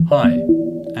Hi,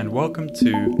 and welcome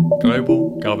to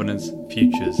Global Governance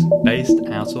Futures, based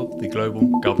out of the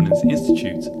Global Governance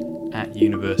Institute at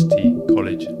University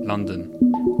College London.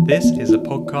 This is a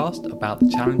podcast about the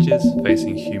challenges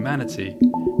facing humanity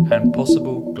and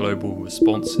possible global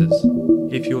responses.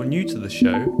 If you're new to the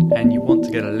show and you want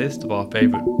to get a list of our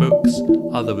favourite books,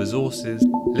 other resources,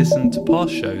 listen to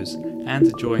past shows, and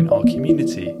to join our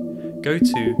community, go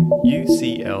to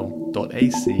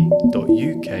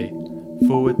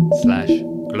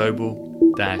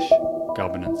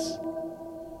ucl.ac.uk/global-governance.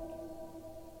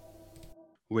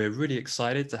 We're really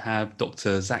excited to have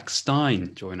Dr. Zach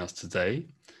Stein join us today.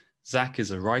 Zach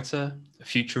is a writer, a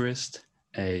futurist,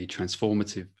 a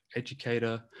transformative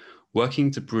educator, working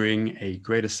to bring a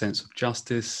greater sense of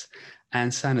justice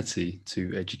and sanity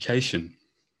to education.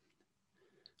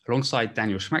 Alongside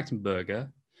Daniel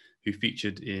Schmachtenberger, who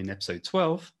featured in episode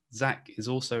 12, Zach is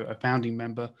also a founding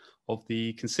member of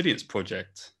the Consilience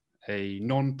Project, a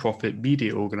non-profit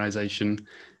media organization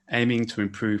aiming to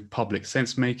improve public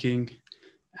sense-making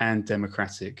and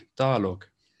democratic dialogue.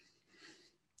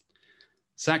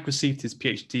 Zach received his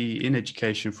PhD in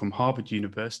education from Harvard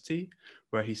University,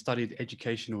 where he studied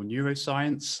educational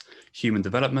neuroscience, human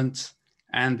development,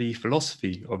 and the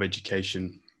philosophy of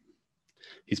education.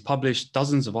 He's published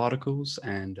dozens of articles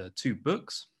and 2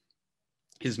 books.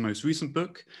 His most recent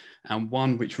book, and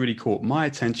one which really caught my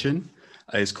attention,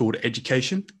 is called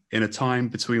Education in a Time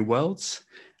Between Worlds,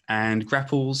 and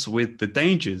grapples with the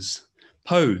dangers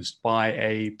posed by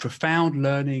a profound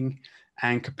learning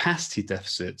and capacity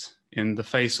deficit in the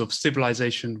face of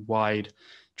civilization-wide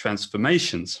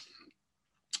transformations.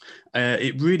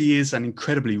 It really is an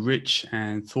incredibly rich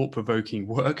and thought-provoking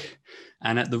work.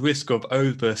 And at the risk of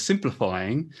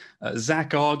oversimplifying,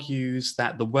 Zach argues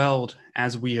that the world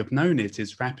as we have known it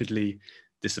is rapidly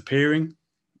disappearing.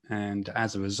 And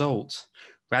as a result,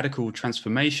 radical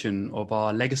transformation of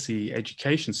our legacy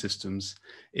education systems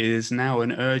is now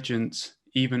an urgent,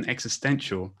 even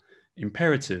existential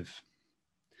imperative.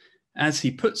 As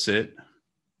he puts it,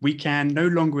 we can no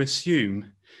longer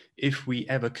assume, if we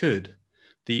ever could,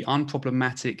 the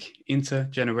unproblematic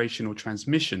intergenerational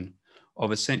transmission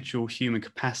of essential human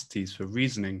capacities for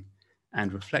reasoning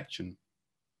and reflection.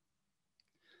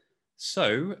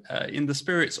 So, in the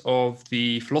spirit of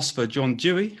the philosopher John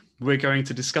Dewey, we're going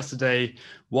to discuss today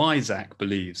why Zach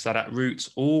believes that at roots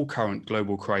all current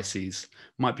global crises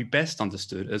might be best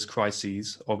understood as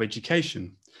crises of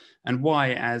education, and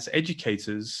why, as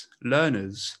educators,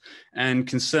 learners, and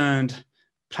concerned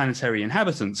planetary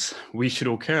inhabitants, we should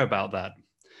all care about that.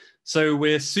 So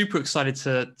we're super excited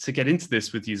to get into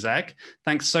this with you, Zach.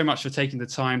 Thanks so much for taking the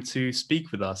time to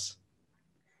speak with us.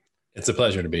 It's a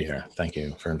pleasure to be here. Thank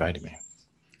you for inviting me.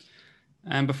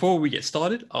 And before we get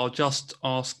started, I'll just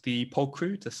ask the pod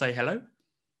crew to say hello.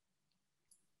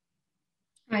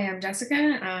 Hi, I'm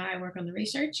Jessica. I work on the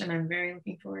research, and I'm very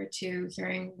looking forward to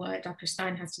hearing what Dr.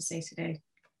 Stein has to say today.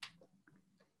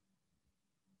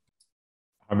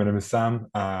 Hi, my name is Sam.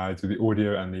 I do the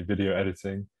audio and the video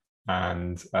editing,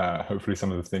 and hopefully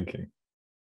some of the thinking.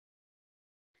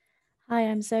 Hi,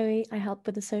 I'm Zoe. I help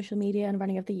with the social media and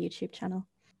running of the YouTube channel.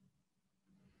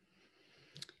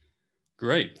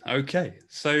 Great. Okay.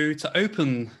 So to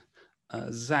open,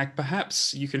 Zach,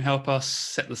 perhaps you can help us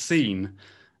set the scene.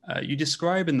 You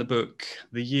describe in the book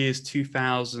the years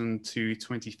 2000 to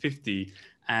 2050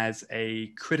 as a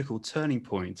critical turning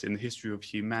point in the history of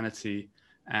humanity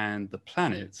and the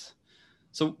planet.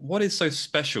 So what is so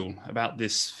special about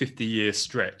this 50-year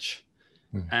stretch?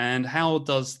 And how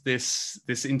does this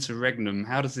interregnum,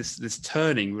 how does this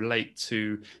turning relate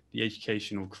to the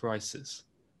educational crisis?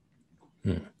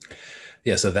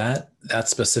 Yeah, so that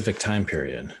specific time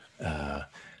period,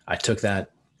 I took that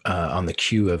on the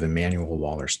cue of Immanuel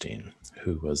Wallerstein,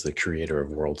 who was the creator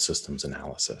of world systems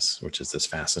analysis, which is this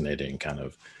fascinating kind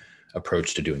of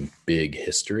approach to doing big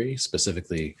history,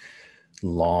 specifically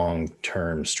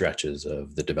long-term stretches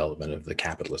of the development of the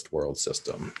capitalist world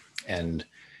system. And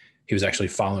he was actually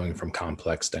following from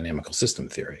complex dynamical system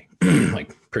theory,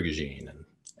 like Prigogine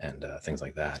and things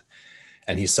like that.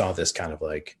 And he saw this kind of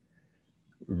like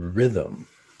rhythm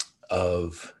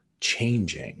of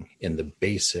changing in the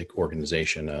basic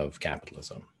organization of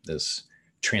capitalism, this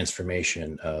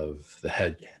transformation of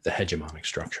the hegemonic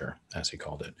structure, as he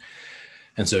called it.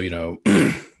 And so,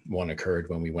 one occurred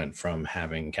when we went from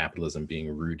having capitalism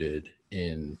being rooted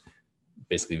in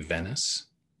basically Venice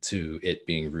to it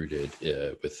being rooted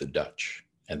with the Dutch,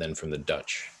 and then from the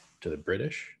Dutch to the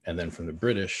British, and then from the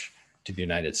British to the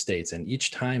United States. And each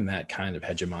time that kind of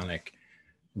hegemonic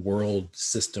world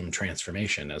system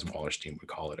transformation, as Wallerstein would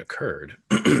call it, occurred,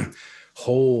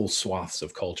 whole swaths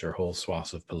of culture, whole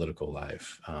swaths of political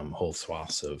life, whole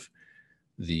swaths of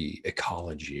the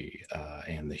ecology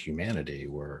and the humanity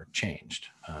were changed.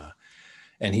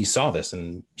 And he saw this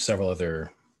in several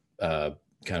other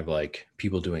kind of like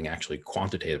people doing actually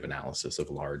quantitative analysis of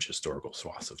large historical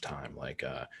swaths of time, like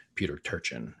Peter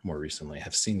Turchin more recently,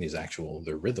 have seen these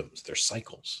their rhythms, their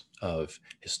cycles of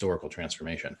historical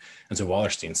transformation. And so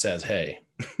Wallerstein says, hey,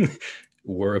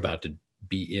 we're about to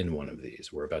be in one of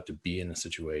these. We're about to be in a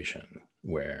situation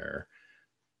where,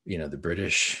 you know, the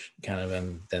British kind of,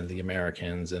 and then the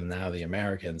Americans, and now the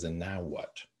Americans, and now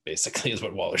what? Basically is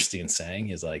what Wallerstein's saying,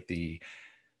 is like the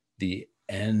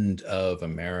end of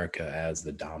America as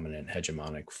the dominant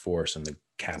hegemonic force in the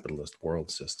capitalist world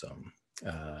system,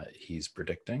 he's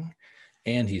predicting.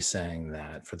 And he's saying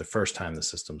that for the first time, the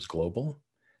system's global.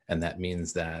 And that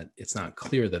means that it's not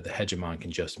clear that the hegemon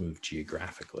can just move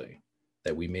geographically,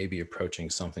 that we may be approaching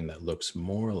something that looks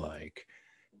more like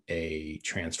a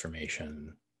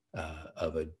transformation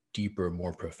of a deeper,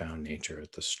 more profound nature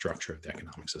at the structure of the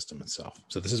economic system itself.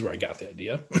 So this is where I got the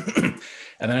idea.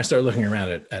 And then I started looking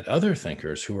around at other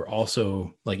thinkers who were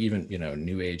also like, even, you know,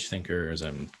 new age thinkers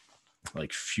and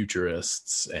like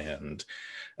futurists and,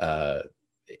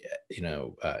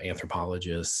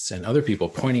 anthropologists and other people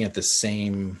pointing at the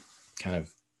same kind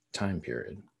of time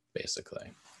period,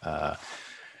 basically.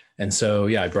 And so,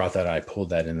 yeah, I brought that, I pulled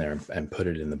that in there and put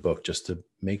it in the book just to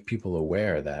make people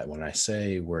aware that when I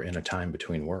say we're in a time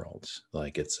between worlds,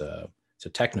 like it's a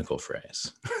technical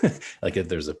phrase, like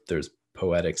there's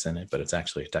poetics in it, but it's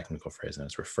actually a technical phrase, and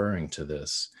it's referring to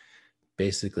this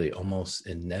basically almost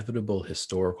inevitable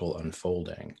historical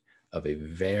unfolding of a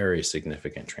very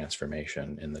significant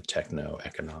transformation in the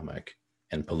techno-economic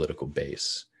and political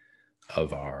base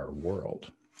of our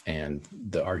world. And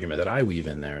the argument that I weave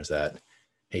in there is that,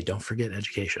 hey, don't forget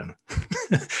education.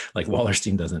 Like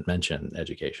Wallerstein doesn't mention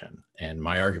education. And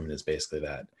my argument is basically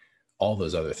that all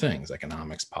those other things,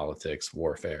 economics, politics,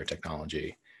 warfare,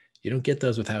 technology, you don't get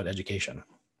those without education.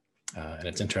 And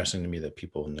it's interesting to me that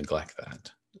people neglect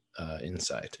that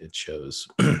insight. It shows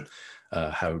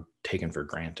how taken for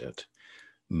granted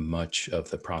much of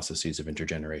the processes of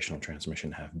intergenerational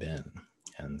transmission have been.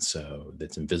 And so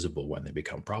it's invisible when they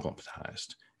become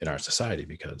problematized in our society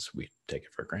because we take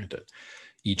it for granted.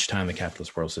 Each time the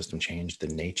capitalist world system changed,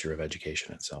 the nature of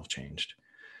education itself changed.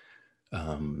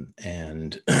 So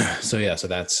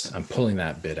that's, I'm pulling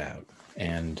that bit out.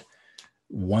 And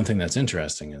one thing that's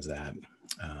interesting is that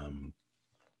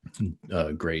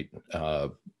a great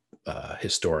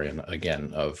historian,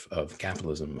 again, of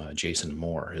capitalism, Jason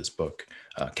Moore, his book,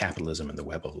 Capitalism and the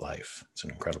Web of Life. It's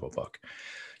an incredible book.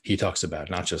 He talks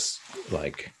about not just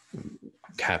like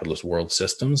capitalist world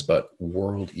systems, but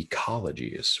world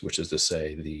ecologies, which is to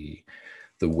say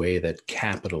the way that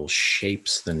capital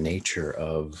shapes the nature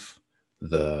of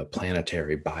the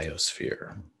planetary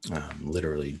biosphere,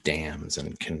 literally dams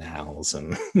and canals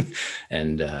and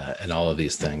and all of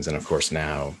these things, and of course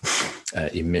now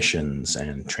emissions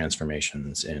and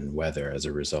transformations in weather as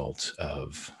a result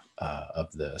of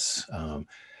this.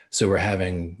 So we're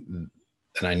having,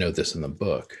 and I know this in the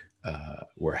book,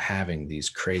 we're having these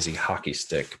crazy hockey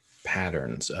stick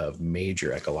patterns of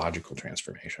major ecological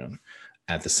transformation.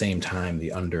 At the same time,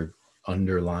 the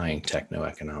underlying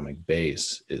techno-economic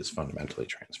base is fundamentally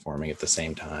transforming. At the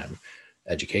same time,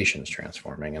 education is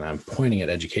transforming. And I'm pointing at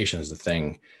education as the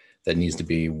thing that needs to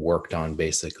be worked on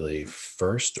basically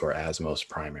first or as most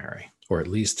primary, or at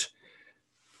least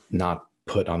not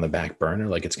put on the back burner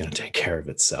like it's going to take care of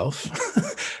itself,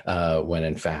 when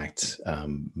in fact,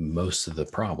 most of the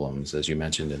problems, as you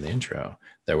mentioned in the intro,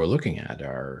 that we're looking at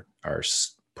are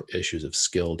issues of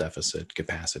skill deficit,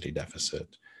 capacity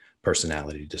deficit,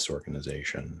 personality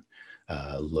disorganization,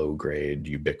 low-grade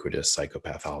ubiquitous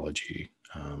psychopathology.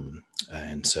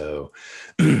 And so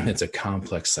it's a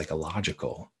complex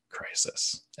psychological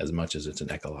crisis as much as it's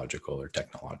an ecological or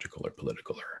technological or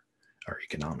political or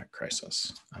economic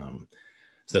crisis.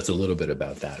 So that's a little bit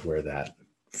about that, where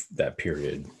that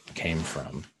period came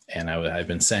from. And I've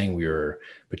been saying we were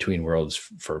between worlds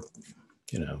for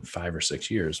 5 or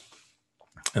 6 years.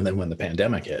 And then when the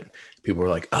pandemic hit, people were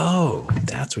like, oh,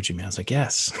 that's what you mean. I was like,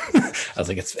 yes. I was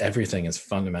like, everything is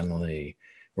fundamentally,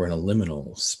 we're in a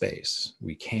liminal space.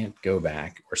 We can't go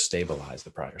back or stabilize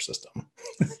the prior system.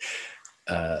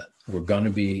 We're going to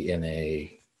be in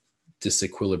a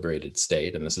disequilibrated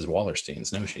state. And this is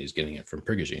Wallerstein's notion. He's getting it from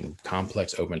Prigogine.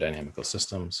 Complex open dynamical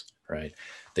systems, right?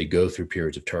 They go through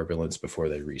periods of turbulence before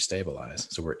they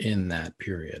restabilize. So we're in that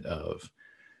period of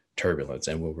turbulence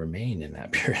and will remain in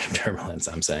that period of turbulence,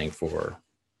 I'm saying, for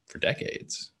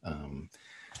decades,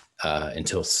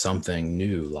 until something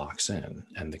new locks in.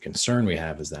 And the concern we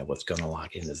have is that what's going to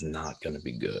lock in is not going to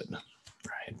be good,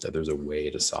 right? So there's a way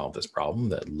to solve this problem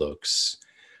that looks,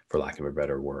 for lack of a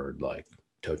better word, like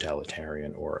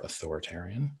totalitarian or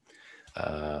authoritarian.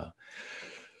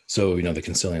 So, the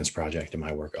Consilience Project and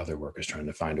my work, other work, is trying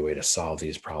to find a way to solve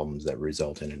these problems that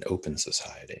result in an open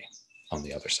society on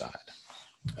the other side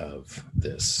of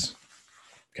this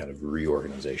kind of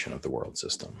reorganization of the world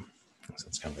system. So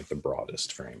it's kind of like the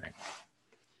broadest framing.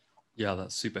 Yeah,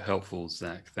 that's super helpful,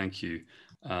 Zach. Thank you.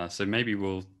 So maybe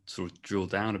we'll sort of drill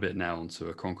down a bit now onto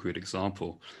a concrete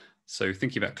example. So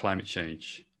thinking about climate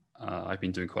change, I've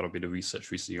been doing quite a bit of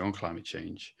research recently on climate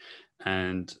change,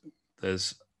 and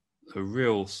there's a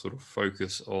real sort of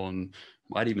focus on,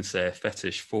 I'd even say a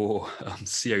fetish for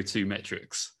CO2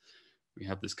 metrics. We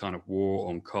have this kind of war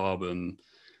on carbon,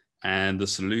 and the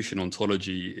solution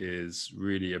ontology is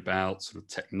really about sort of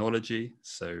technology.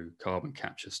 So carbon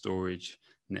capture, storage,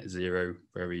 net zero,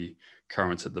 very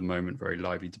current at the moment, very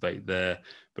lively debate there,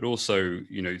 but also,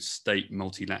 state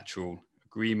multilateral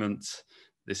agreement.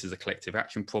 This is a collective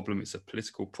action problem. It's a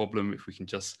political problem. If we can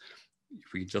just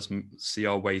see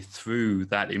our way through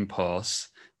that impasse,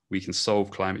 we can solve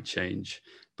climate change.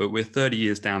 But we're 30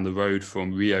 years down the road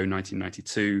from Rio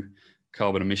 1992.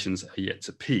 Carbon emissions are yet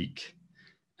to peak.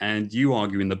 And you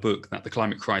argue in the book that the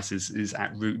climate crisis is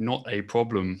at root not a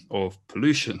problem of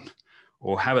pollution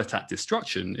or habitat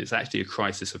destruction. It's actually a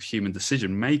crisis of human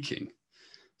decision making.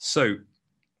 So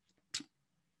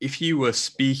if you were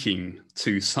speaking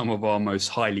to some of our most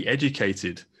highly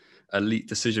educated elite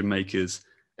decision makers,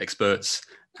 experts,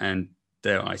 and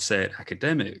dare I say it,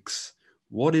 academics,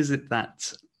 what is it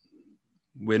that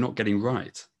we're not getting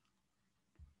right?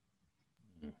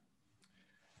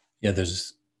 Yeah,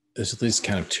 there's at least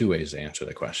kind of two ways to answer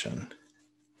the question.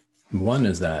 One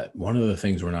is that one of the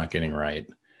things we're not getting right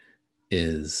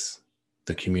is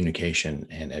the communication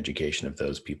and education of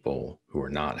those people who are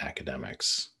not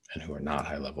academics and who are not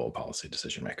high-level policy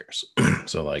decision makers.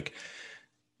 So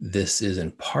this is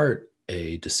in part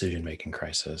a decision-making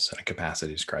crisis and a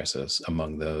capacities crisis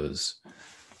among those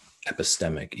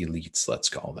epistemic elites, let's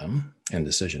call them, and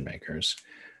decision makers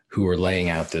who are laying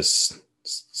out this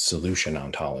solution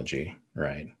ontology,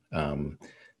 right,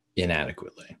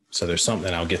 inadequately. So there's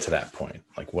something, I'll get to that point,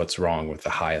 like what's wrong with the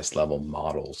highest level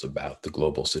models about the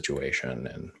global situation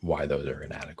and why those are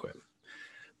inadequate.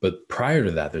 But prior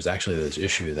to that, there's actually this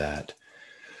issue that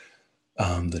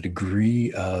the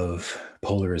degree of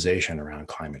polarization around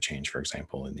climate change, for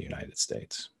example, in the United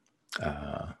States,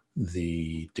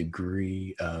 the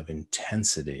degree of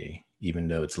intensity, even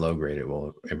though it's low grade, it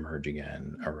will emerge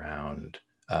again around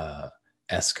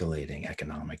escalating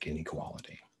economic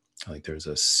inequality. Like there's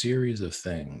a series of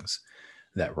things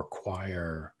that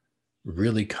require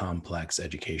really complex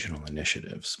educational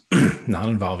initiatives, not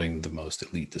involving the most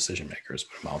elite decision makers,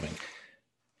 but involving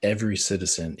every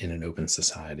citizen in an open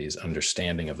society's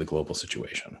understanding of the global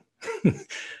situation.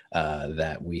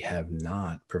 That we have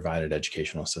not provided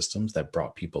educational systems that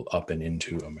brought people up and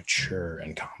into a mature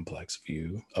and complex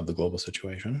view of the global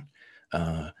situation.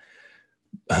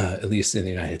 At least in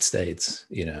the United States,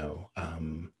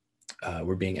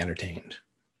 we're being entertained.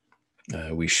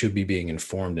 We should be being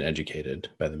informed and educated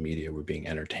by the media. We're being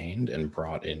entertained and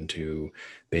brought into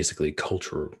basically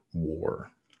culture war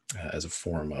as a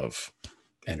form of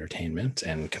entertainment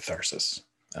and catharsis.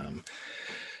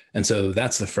 And so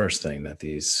that's the first thing that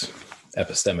these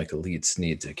epistemic elites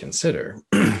need to consider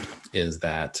is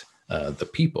that the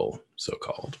people,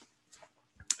 so-called,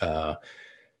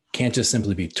 can't just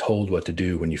simply be told what to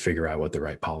do when you figure out what the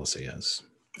right policy is.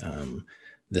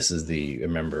 This is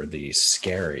remember the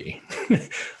scary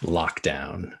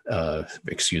lockdown,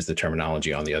 excuse the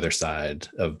terminology, on the other side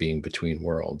of being between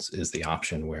worlds is the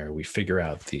option where we figure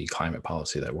out the climate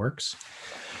policy that works.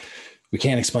 We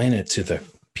can't explain it to the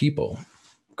people,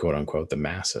 quote unquote, the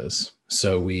masses.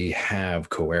 So we have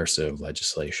coercive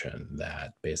legislation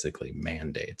that basically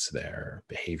mandates their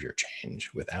behavior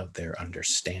change without their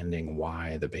understanding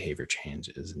why the behavior change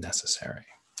is necessary.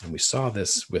 And we saw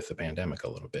this with the pandemic a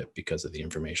little bit because of the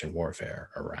information warfare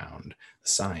around the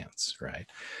science, right?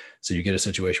 So you get a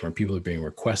situation where people are being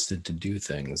requested to do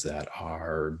things that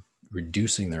are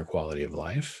reducing their quality of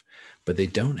life, but they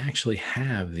don't actually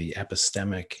have the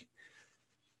epistemic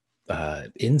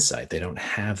insight. They don't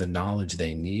have the knowledge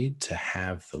they need to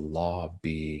have the law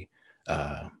be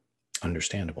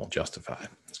understandable, justified.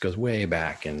 This goes way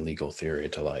back in legal theory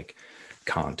to like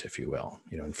Kant, if you will,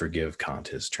 and forgive Kant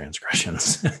his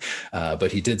transgressions.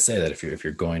 But he did say that if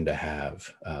you're going to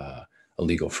have a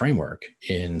legal framework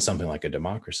in something like a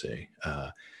democracy,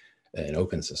 an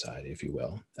open society, if you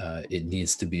will, it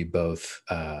needs to be both,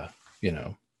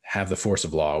 have the force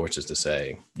of law, which is to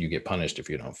say you get punished if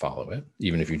you don't follow it,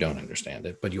 even if you don't understand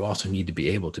it, but you also need to be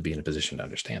able to be in a position to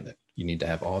understand it. You need to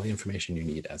have all the information you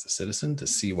need as a citizen to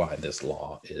see why this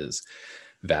law is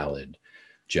valid,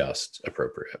 just,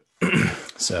 appropriate.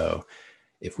 So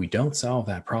if we don't solve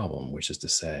that problem, which is to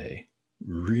say,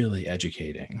 really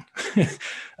educating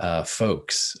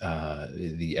folks,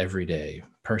 the everyday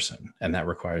person, and that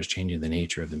requires changing the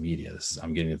nature of the media.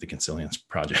 I'm getting at the Consilience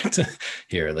Project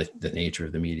here, the nature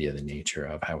of the media, the nature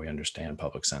of how we understand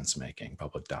public sense making,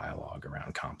 public dialogue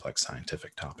around complex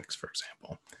scientific topics, for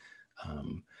example.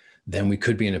 Then we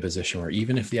could be in a position where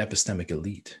even if the epistemic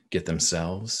elite get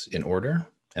themselves in order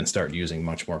and start using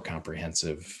much more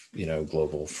comprehensive,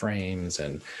 global frames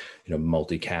and,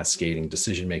 multi-cascading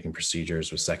decision-making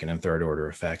procedures with second and third order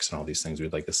effects and all these things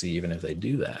we'd like to see, even if they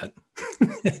do that,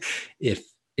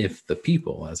 if the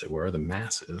people, as it were, the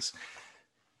masses,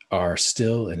 are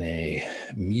still in a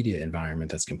media environment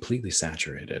that's completely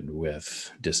saturated with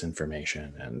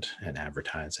disinformation and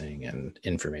advertising and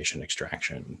information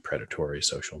extraction, predatory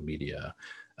social media,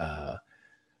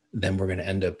 then we're going to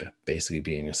end up basically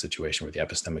being in a situation where the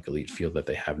epistemic elite feel that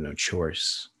they have no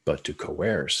choice but to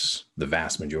coerce the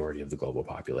vast majority of the global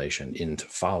population into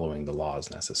following the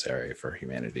laws necessary for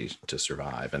humanity to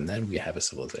survive. And then we have a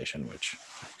civilization which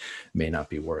may not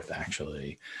be worth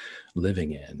actually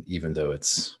living in, even though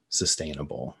it's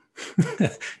sustainable,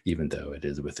 even though it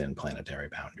is within planetary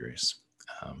boundaries.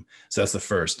 So that's the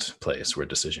first place where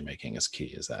decision-making is key,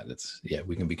 is that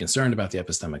we can be concerned about the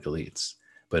epistemic elites,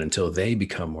 but until they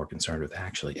become more concerned with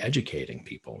actually educating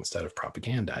people instead of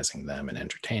propagandizing them and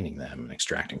entertaining them and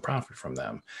extracting profit from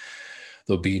them,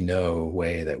 there'll be no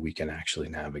way that we can actually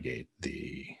navigate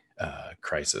the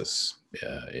crisis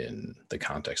in the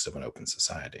context of an open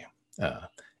society.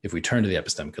 If we turn to the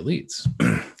epistemic elites,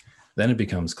 then it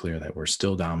becomes clear that we're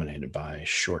still dominated by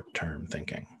short-term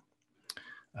thinking.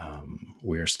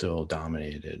 We're still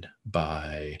dominated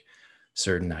by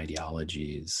certain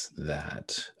ideologies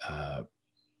that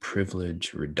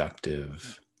privilege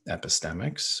reductive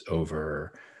epistemics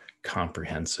over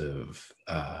comprehensive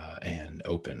and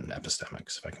open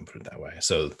epistemics, if I can put it that way.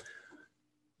 So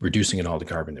reducing it all to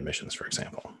carbon emissions, for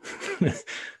example,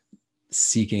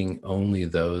 seeking only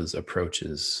those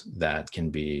approaches that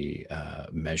can be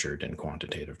measured in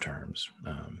quantitative terms,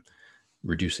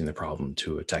 reducing the problem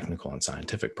to a technical and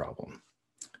scientific problem.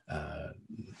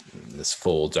 This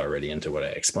folds already into what I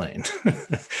explained,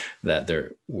 that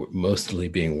they're mostly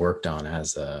being worked on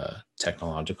as a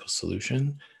technological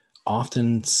solution,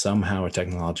 often somehow a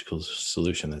technological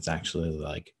solution that's actually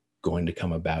like going to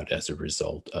come about as a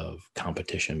result of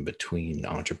competition between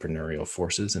entrepreneurial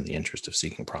forces in the interest of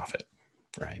seeking profit,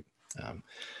 right?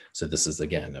 So this is,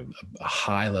 again, a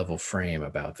high level frame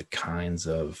about the kinds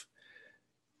of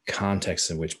contexts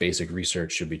in which basic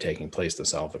research should be taking place to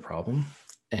solve the problem,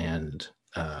 and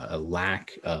a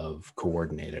lack of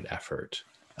coordinated effort.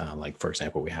 Like, for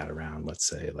example, we had around, let's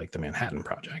say, like the Manhattan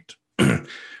Project,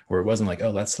 where it wasn't like,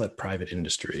 oh, let's let private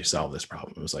industry solve this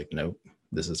problem. It was like, nope,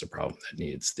 this is a problem that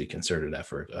needs the concerted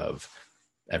effort of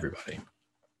everybody.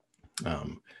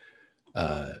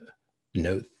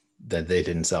 Note that they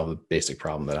didn't solve the basic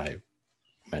problem that I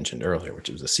mentioned earlier, which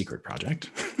was a secret project,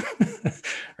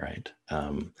 right?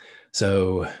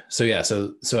 So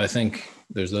I think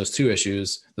there's those two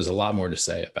issues. There's a lot more to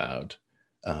say about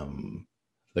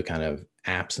the kind of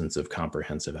absence of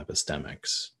comprehensive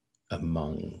epistemics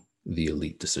among the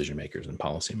elite decision makers and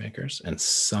policymakers, and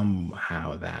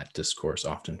somehow that discourse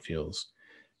often feels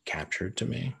captured to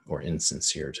me or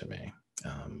insincere to me.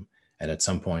 And at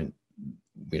some point,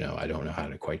 I don't know how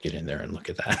to quite get in there and look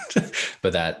at that,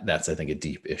 but that's, I think, a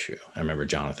deep issue. I remember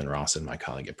Jonathan Rawson, my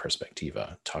colleague at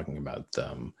Perspectiva, talking about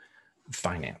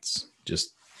finance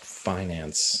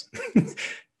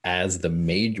as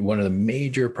one of the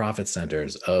major profit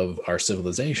centers of our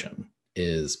civilization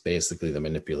is basically the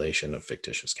manipulation of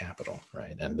fictitious capital,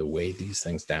 right? And the way these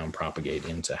things down propagate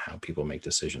into how people make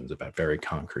decisions about very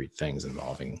concrete things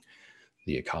involving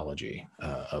the ecology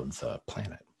of the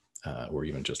planet. Or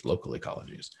even just local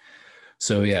ecologies.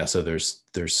 So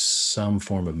there's some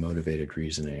form of motivated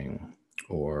reasoning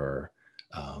or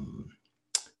kind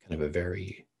of a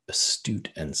very astute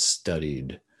and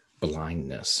studied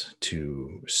blindness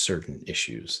to certain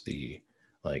issues, the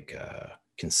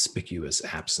conspicuous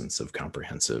absence of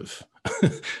comprehensive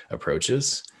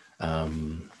approaches.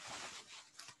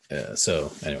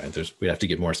 So anyway, we'd have to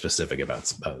get more specific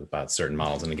about certain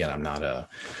models. And again, I'm not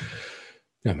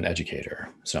I'm an educator,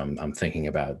 so I'm thinking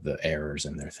about the errors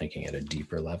in their thinking at a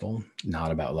deeper level, not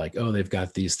about like, oh, they've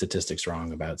got these statistics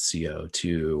wrong about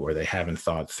CO2, or they haven't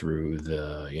thought through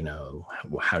the,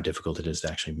 how difficult it is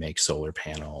to actually make solar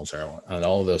panels, and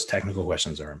all of those technical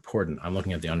questions are important. I'm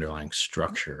looking at the underlying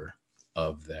structure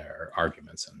of their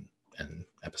arguments and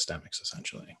epistemics,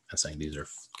 essentially, and saying these are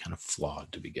kind of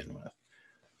flawed to begin with.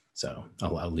 So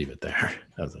I'll leave it there.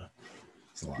 That's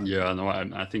a lot. Yeah, no,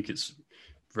 I think it's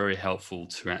very helpful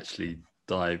to actually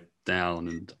dive down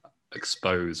and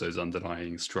expose those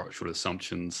underlying structural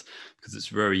assumptions, because it's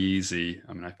very easy.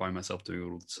 I mean, I find myself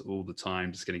doing all the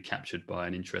time, just getting captured by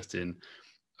an interest in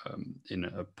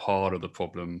a part of the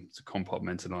problem, to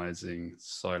compartmentalizing,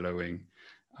 siloing.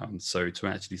 So to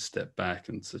actually step back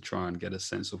and to try and get a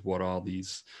sense of what are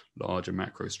these larger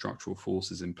macro structural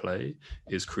forces in play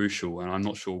is crucial. And I'm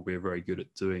not sure we're very good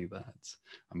at doing that.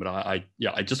 But I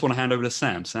just want to hand over to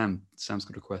Sam. Sam's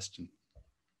got a question.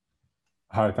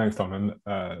 Hi, thanks, Tom.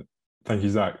 And thank you,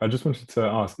 Zach. I just wanted to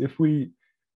ask, if we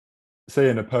say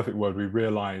in a perfect world, we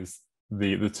realize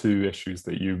the two issues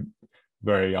that you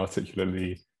very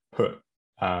articulately put.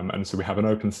 And so we have an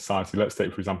open society. Let's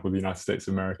take, for example, the United States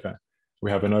of America. We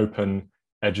have an open,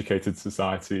 educated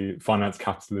society. Finance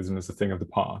capitalism is a thing of the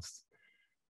past.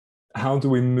 How do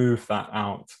we move that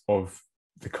out of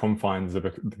the confines of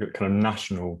a kind of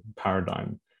national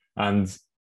paradigm? And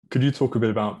could you talk a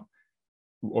bit about,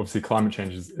 obviously climate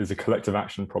change is a collective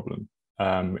action problem,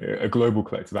 a global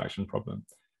collective action problem.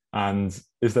 And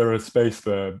is there a space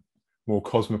for more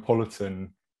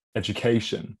cosmopolitan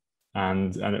education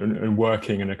and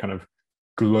working in a kind of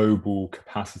global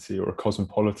capacity or a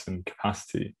cosmopolitan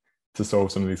capacity to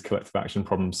solve some of these collective action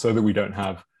problems, so that we don't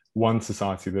have one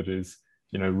society that is,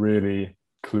 really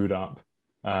clued up,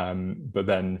 but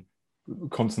then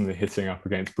constantly hitting up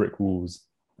against brick walls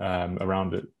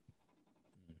around it?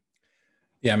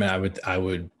 Yeah, I mean, I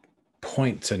would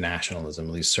point to nationalism,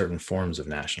 at least certain forms of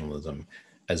nationalism,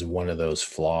 as one of those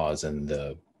flaws in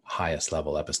the highest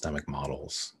level epistemic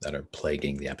models that are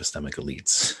plaguing the epistemic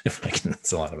elites. If I can,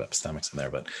 it's a lot of epistemics in there,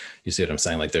 but you see what I'm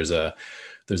saying? Like there's a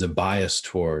bias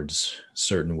towards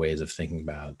certain ways of thinking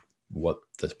about what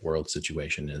the world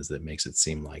situation is that makes it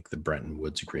seem like the Bretton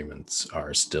Woods agreements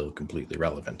are still completely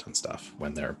relevant and stuff,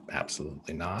 when they're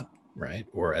absolutely not, right?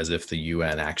 Or as if the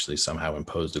UN actually somehow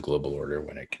imposed a global order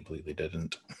when it completely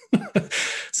didn't.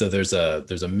 So there's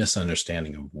a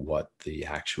misunderstanding of what the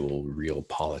actual real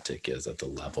politic is at the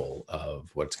level of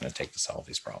what it's going to take to solve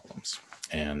these problems.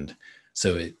 And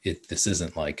so this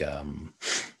isn't like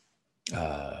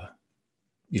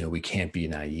we can't be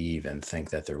naive and think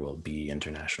that there will be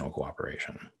international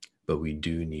cooperation, but we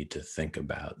do need to think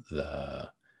about the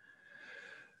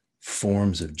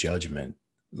forms of judgment,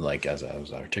 like as I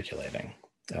was articulating,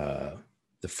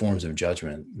 the forms of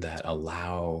judgment that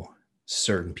allow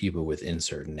certain people within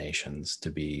certain nations to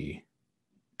be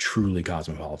truly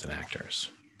cosmopolitan actors,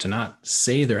 to not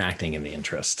say they're acting in the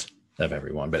interest of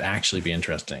everyone, but actually be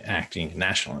acting in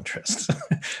national interest,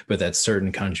 but that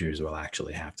certain countries will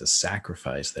actually have to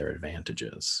sacrifice their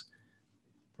advantages,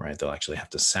 right? They'll actually have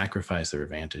to sacrifice their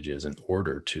advantages in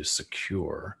order to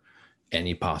secure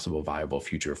any possible viable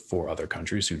future for other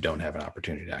countries who don't have an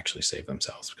opportunity to actually save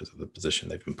themselves because of the position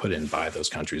they've been put in by those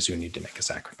countries who need to make a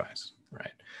sacrifice,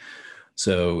 right?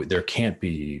 So there can't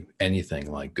be anything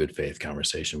like good faith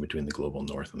conversation between the global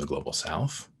north and the global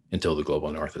south until the global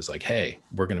north is like, hey,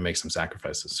 we're going to make some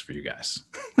sacrifices for you guys.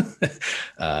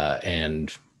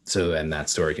 And that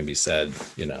story can be said,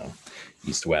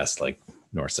 east, west, like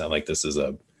north, south, like this is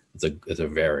it's a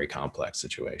very complex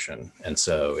situation. And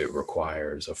so it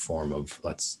requires a form of,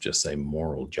 let's just say,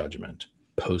 moral judgment,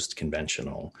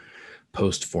 post-conventional,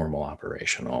 post-formal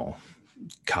operational,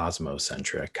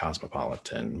 cosmocentric,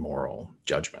 cosmopolitan moral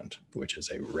judgment, which is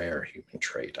a rare human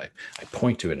trait. I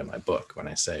point to it in my book when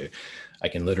I say I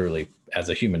can literally, as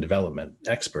a human development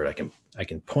expert, I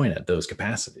can point at those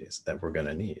capacities that we're going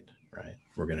to need, right?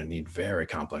 We're going to need very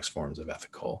complex forms of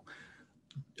ethical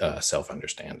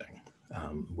self-understanding,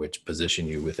 which position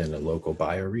you within a local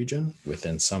bioregion,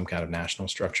 within some kind of national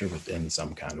structure, within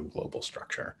some kind of global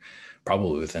structure,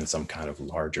 probably within some kind of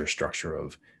larger structure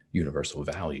of universal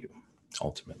value,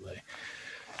 ultimately.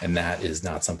 And that is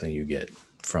not something you get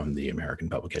from the American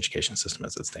public education system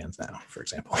as it stands now, for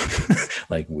example.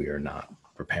 Like, we are not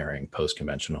preparing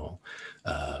post-conventional,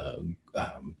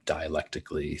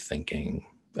 dialectically thinking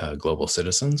global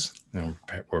citizens.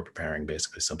 We're preparing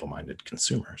basically simple-minded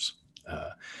consumers.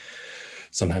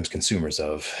 sometimes consumers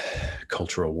of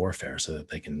cultural warfare so that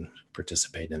they can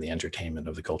participate in the entertainment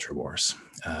of the culture wars.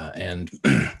 And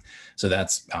so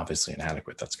that's obviously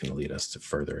inadequate. That's going to lead us to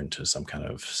further into some kind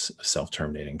of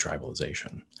self-terminating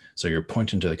tribalization. So you're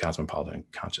pointing to the cosmopolitan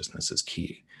consciousness as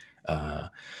key. And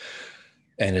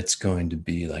it's going to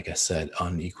be, like I said,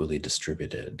 unequally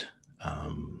distributed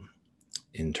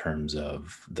in terms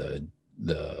of the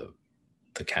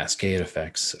cascade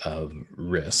effects of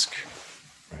risk,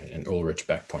 right? And Ulrich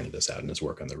Beck pointed this out in his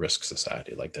work on the risk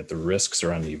society, like that the risks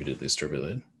are unevenly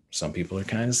distributed. Some people are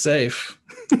kind of safe.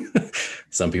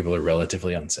 Some people are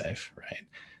relatively unsafe, right?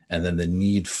 And then the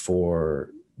need for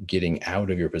getting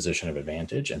out of your position of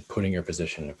advantage and putting your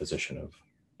position in a position of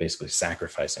basically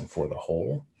sacrificing for the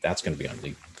whole, that's going to be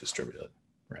unevenly distributed,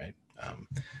 right?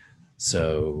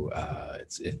 So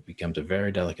it becomes a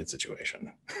very delicate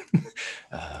situation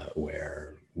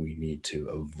where we need to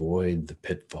avoid the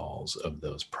pitfalls of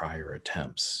those prior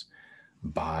attempts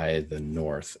by the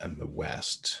North and the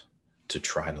West to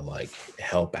try to like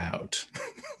help out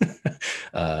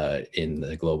in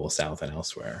the global South and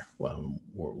elsewhere. Well,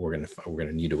 we're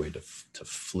gonna need a way to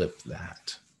flip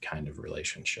that kind of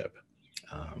relationship,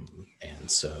 and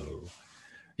so.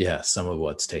 Yeah, some of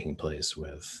what's taking place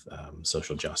with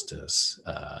social justice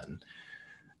and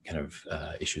kind of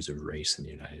issues of race in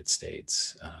the United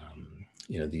States,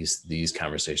 these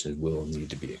conversations will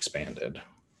need to be expanded.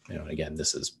 Again,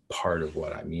 this is part of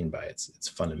what I mean by it's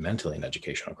fundamentally an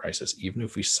educational crisis. Even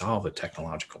if we solve the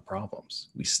technological problems,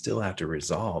 we still have to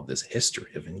resolve this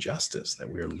history of injustice that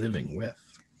we're living with.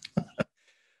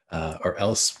 Or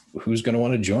else who's going to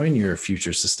want to join your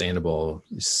future sustainable,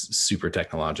 super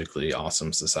technologically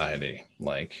awesome society?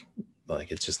 Like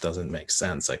it just doesn't make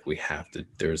sense. Like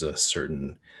there's a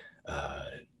certain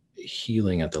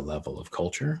healing at the level of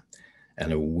culture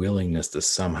and a willingness to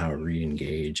somehow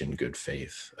re-engage in good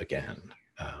faith again.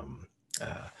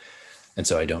 And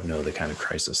so I don't know the kind of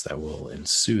crisis that will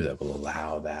ensue that will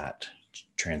allow that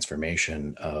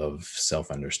transformation of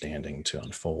self-understanding to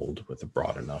unfold with a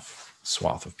broad enough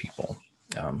swath of people.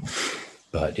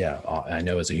 But yeah, I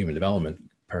know as a human development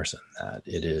person that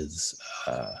it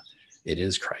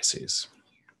is crises.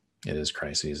 It is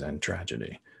crises and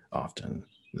tragedy often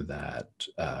that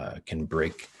can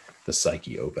break the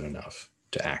psyche open enough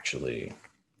to actually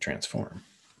transform.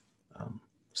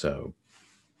 So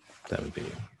that would be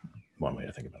one way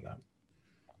to think about that.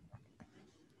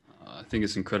 I think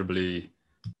it's incredibly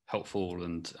helpful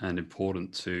and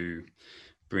important to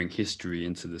bring history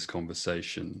into this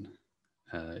conversation,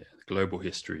 global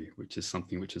history, which is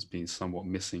something which has been somewhat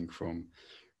missing from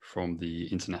the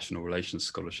international relations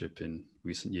scholarship in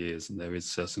recent years. And there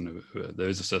is a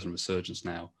certain resurgence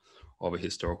now of a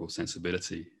historical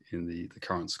sensibility in the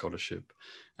current scholarship,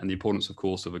 and the importance, of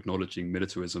course, of acknowledging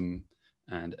militarism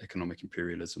and economic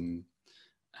imperialism.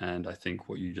 And I think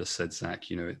what you just said, Zach,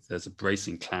 there's a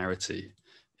bracing clarity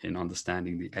in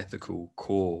understanding the ethical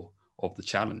core of the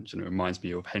challenge. And it reminds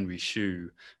me of Henry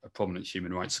Shue, a prominent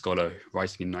human rights scholar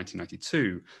writing in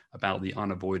 1992 about the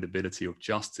unavoidability of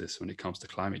justice when it comes to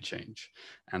climate change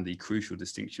and the crucial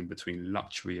distinction between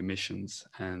luxury emissions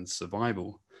and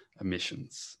survival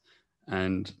emissions.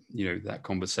 And, that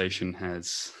conversation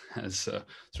has sort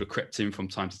of crept in from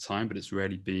time to time, but it's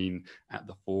rarely been at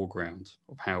the foreground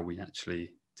of how we actually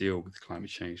deal with climate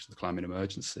change, the climate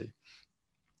emergency.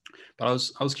 But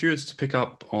I was curious to pick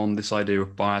up on this idea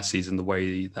of biases and the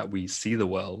way that we see the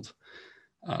world.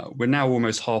 We're now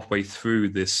almost halfway through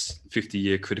this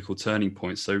 50-year critical turning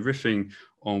point. So riffing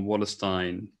on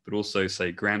Wallerstein, but also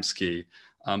say Gramsci,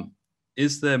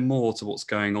 is there more to what's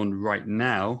going on right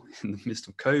now in the midst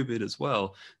of COVID as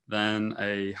well than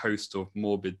a host of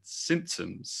morbid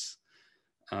symptoms?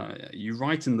 You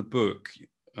write in the book,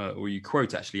 or you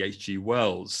quote actually H.G.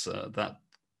 Wells, that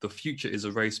the future is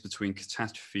a race between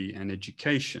catastrophe and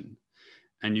education.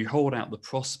 And you hold out the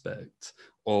prospect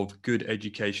of good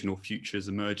educational futures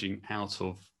emerging out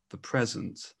of the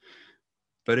present.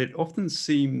 But it often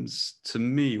seems to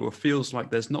me, or feels like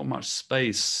there's not much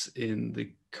space in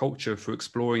the culture for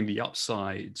exploring the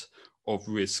upside of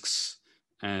risks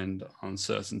and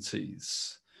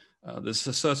uncertainties. There's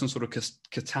a certain sort of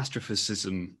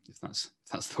catastrophicism, if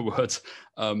that's the word.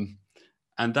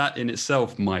 And that in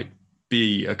itself might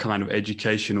be a kind of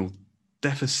educational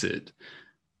deficit.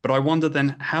 But I wonder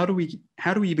then, how do we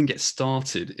even get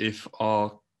started if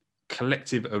our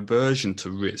collective aversion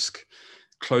to risk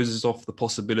closes off the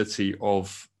possibility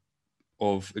of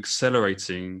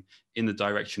accelerating in the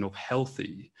direction of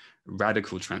healthy,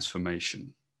 radical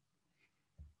transformation?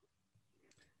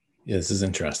 Yeah, this is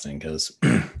interesting because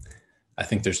I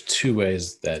think there's two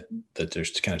ways that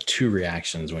there's kind of two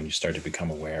reactions when you start to become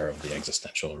aware of the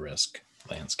existential risk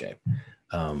landscape.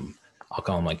 I'll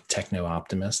call them like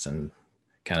techno-optimist and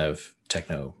kind of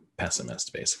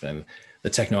techno-pessimist, basically. And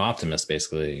the techno-optimist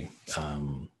basically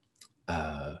kind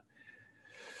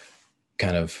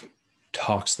of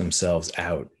talks themselves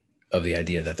out of the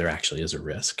idea that there actually is a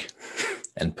risk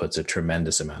and puts a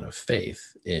tremendous amount of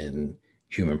faith in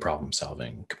human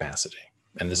problem-solving capacity.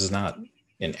 And this is not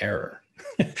in error.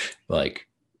 Like,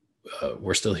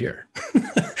 we're still here.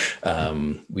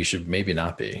 We should maybe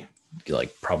not be,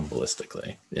 like,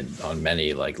 probabilistically on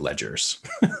many like ledgers.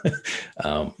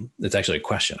 It's actually a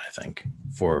question, I think,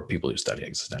 for people who study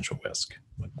existential risk.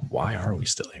 Like, why are we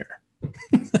still here?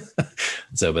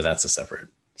 So, but that's a separate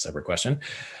question.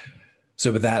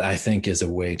 So, but that I think is a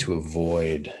way to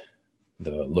avoid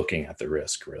the looking at the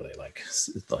risk, really, like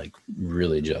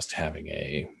really just having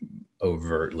a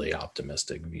overtly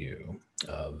optimistic view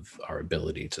of our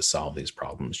ability to solve these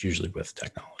problems, usually with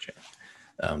technology.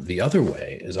 The other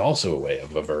way is also a way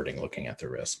of averting looking at the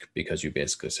risk, because you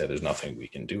basically say there's nothing we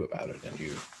can do about it, and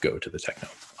you go to the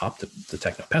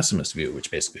techno pessimist view, which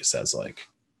basically says, like,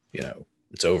 you know,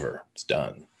 it's over, it's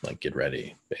done, like, get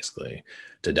ready basically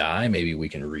to die. Maybe we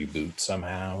can reboot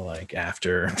somehow, like,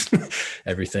 after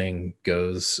everything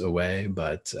goes away,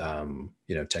 but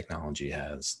you know, technology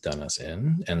has done us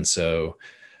in. And so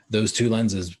those two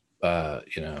lenses,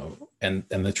 you know, and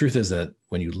the truth is that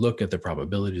when you look at the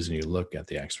probabilities and you look at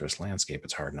the X-risk landscape,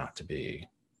 it's hard not to be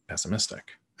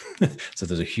pessimistic. So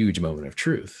there's a huge moment of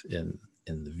truth in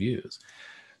the views.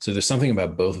 So there's something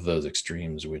about both of those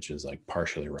extremes which is like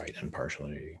partially right and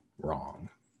partially wrong.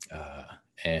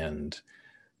 And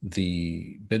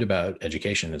the bit about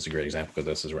education is a great example, because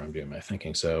this is where I'm doing my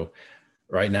thinking. So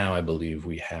right now, I believe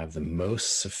we have the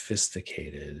most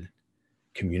sophisticated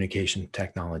communication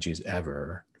technologies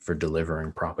ever for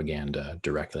delivering propaganda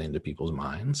directly into people's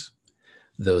minds.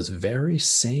 Those very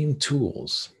same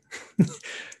tools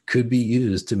could be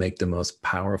used to make the most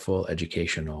powerful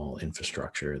educational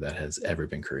infrastructure that has ever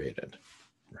been created,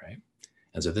 right?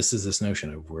 And so this is this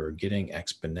notion of we're getting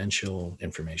exponential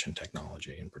information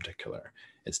technology in particular.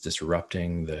 It's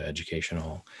disrupting the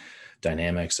educational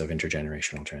dynamics of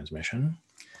intergenerational transmission.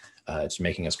 It's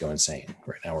making us go insane.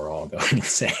 Right now, we're all going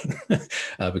insane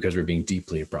because we're being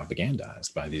deeply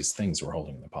propagandized by these things we're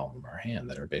holding in the palm of our hand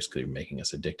that are basically making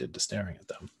us addicted to staring at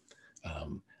them.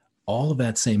 All of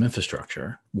that same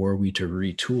infrastructure, were we to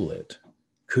retool it,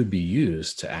 could be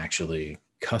used to actually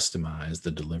customize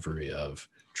the delivery of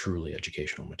truly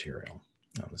educational material.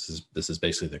 Now, this is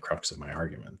basically the crux of my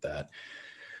argument, that,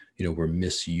 you know, we're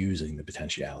misusing the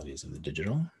potentialities of the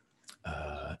digital,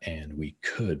 and we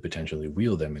could potentially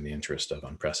wield them in the interest of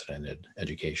unprecedented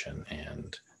education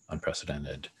and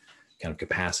unprecedented kind of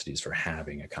capacities for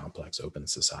having a complex open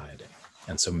society.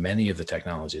 And so many of the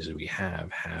technologies that we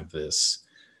have this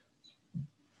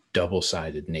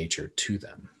double-sided nature to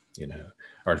them. You know,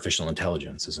 artificial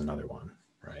intelligence is another one,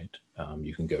 right?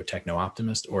 You can go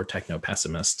techno-optimist or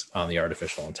techno-pessimist on the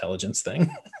artificial intelligence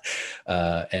thing.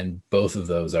 And both of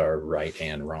those are right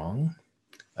and wrong.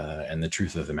 And the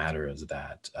truth of the matter is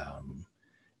that,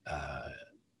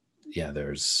 yeah,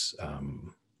 there's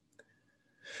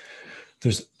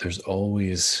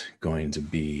always going to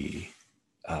be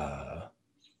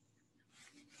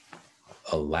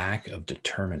a lack of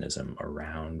determinism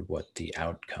around what the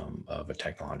outcome of a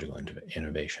technological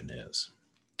innovation is.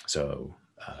 So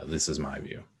this is my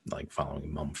view, like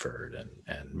following Mumford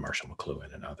and Marshall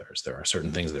McLuhan and others. There are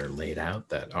certain things that are laid out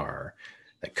that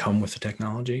come with the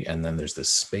technology, and then there's this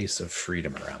space of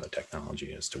freedom around the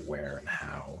technology as to where and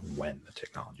how and when the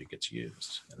technology gets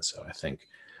used. And so I think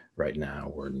right now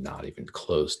we're not even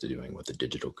close to doing what the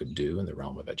digital could do in the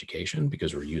realm of education,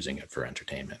 because we're using it for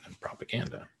entertainment and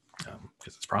propaganda,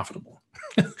 because it's profitable.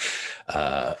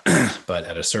 But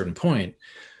at a certain point,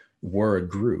 we're a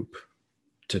group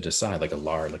to decide, like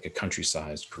a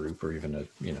country-sized group, or even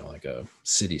like a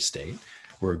city-state,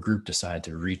 where a group decide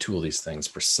to retool these things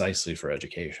precisely for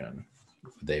education,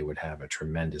 they would have a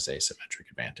tremendous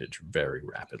asymmetric advantage very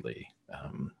rapidly,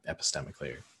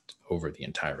 epistemically, over the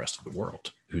entire rest of the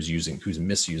world who's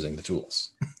misusing the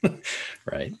tools,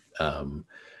 right?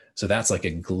 So that's like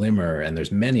a glimmer, and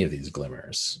there's many of these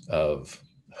glimmers of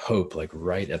hope, like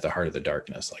right at the heart of the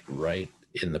darkness, like right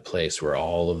in the place where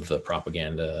all of the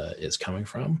propaganda is coming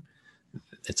from.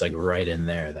 It's like right in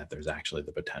there that there's actually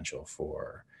the potential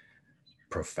for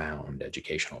profound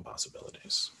educational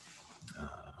possibilities.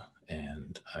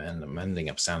 And I'm ending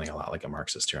up sounding a lot like a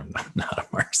Marxist here. I'm not a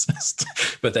Marxist,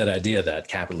 but that idea that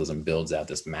capitalism builds out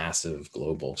this massive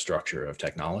global structure of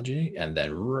technology, and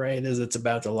then right as it's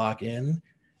about to lock in,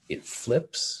 it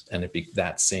flips, and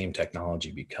that same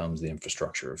technology becomes the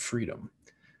infrastructure of freedom.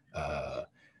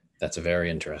 That's a very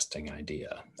interesting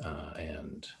idea.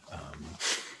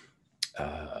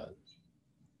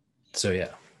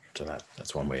 So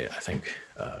that's one way, I think,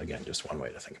 again, just one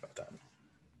way to think about that.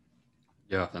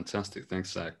 Yeah, fantastic.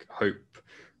 Thanks, Zach. Hope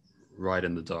right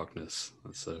in the darkness.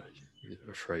 That's a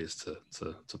phrase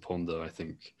to ponder, I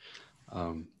think.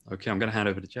 Okay, I'm going to hand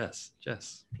over to Jess.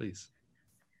 Jess, please.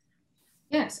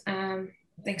 Yes,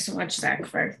 thanks so much, Zach,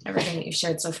 for everything that you've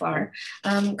shared so far.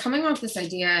 Coming off this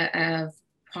idea of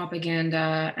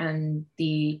propaganda and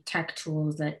the tech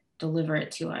tools that deliver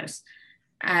it to us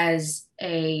as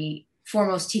a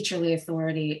foremost teacherly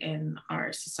authority in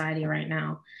our society right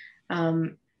now,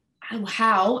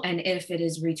 how and if it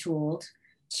is retooled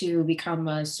to become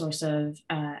a source of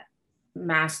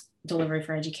mass delivery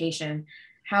for education,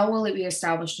 how will it be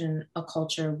established in a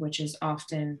culture which is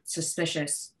often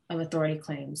suspicious of authority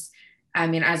claims? I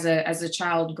mean, as a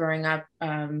child growing up,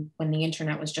 when the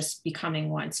internet was just becoming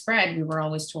widespread, we were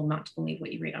always told not to believe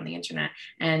what you read on the internet.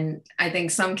 And I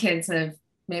think some kids have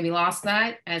maybe lost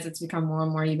that as it's become more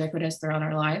and more ubiquitous throughout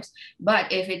our lives.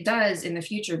 But if it does in the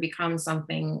future become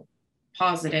something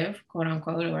positive, quote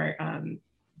unquote, or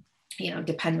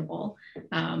dependable,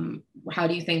 how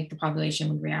do you think the population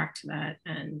would react to that?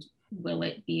 And will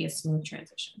it be a smooth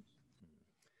transition?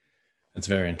 It's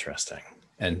very interesting.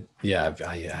 And yeah,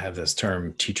 I have this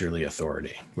term teacherly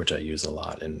authority, which I use a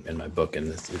lot in my book. And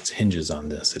it hinges on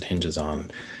this. It hinges on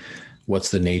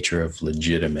what's the nature of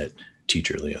legitimate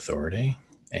teacherly authority,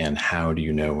 and how do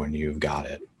you know when you've got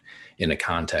it in a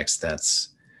context that's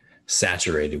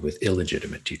saturated with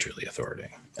illegitimate teacherly authority.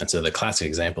 And so the classic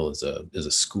example is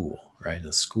a school, right?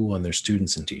 A school and their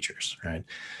students and teachers, right?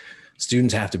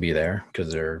 Students have to be there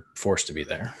because they're forced to be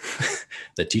there.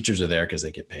 The teachers are there because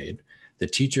they get paid. The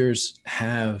teachers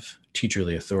have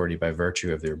teacherly authority by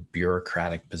virtue of their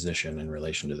bureaucratic position in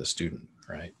relation to the student,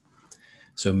 right?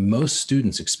 So most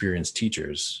students experience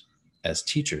teachers as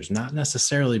teachers, not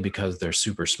necessarily because they're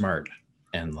super smart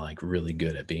and like really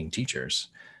good at being teachers,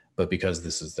 but because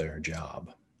this is their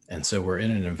job. And so we're in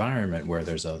an environment where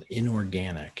there's an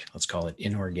inorganic, let's call it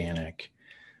inorganic,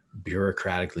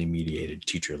 bureaucratically mediated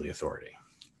teacherly authority,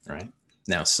 right?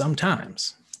 Now,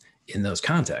 sometimes in those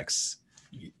contexts,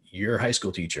 your high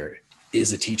school teacher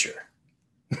is a teacher.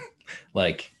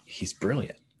 Like, he's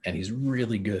brilliant and he's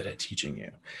really good at teaching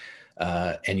you.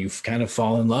 And you kind of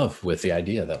fall in love with the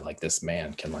idea that like this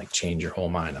man can like change your whole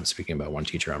mind. I'm speaking about one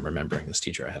teacher. I'm remembering this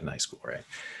teacher I had in high school, right?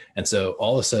 And so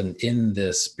all of a sudden in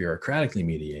this bureaucratically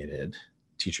mediated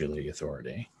teacherly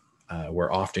authority,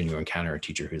 where often you encounter a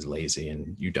teacher who's lazy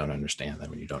and you don't understand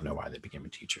them and you don't know why they became a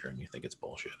teacher and you think it's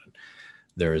bullshit. And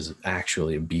there is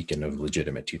actually a beacon of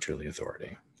legitimate teacherly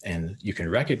authority. And you can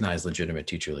recognize legitimate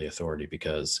teacherly authority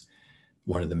because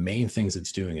one of the main things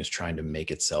it's doing is trying to make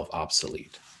itself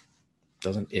obsolete.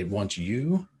 It wants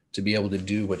you to be able to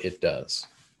do what it does.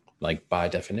 Like by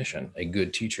definition, a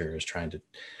good teacher is trying to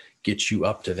get you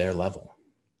up to their level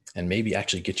and maybe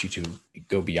actually get you to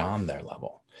go beyond their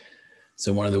level.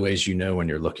 So one of the ways you know when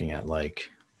you're looking at like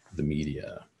the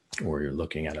media or you're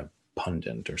looking at a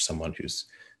pundit or someone who's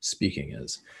speaking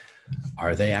is,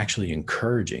 are they actually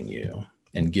encouraging you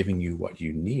and giving you what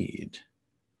you need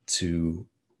to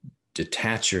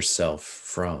detach yourself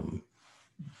from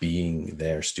being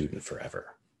their student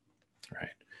forever, right?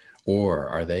 Or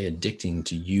are they addicting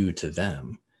to you to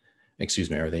them? Excuse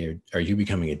me, are you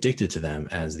becoming addicted to them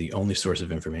as the only source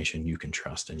of information you can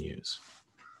trust and use,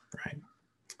 right?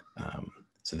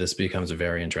 So this becomes a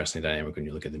very interesting dynamic when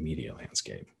you look at the media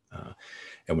landscape.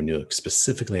 And when you look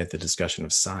specifically at the discussion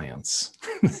of science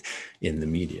in the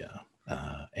media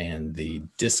and the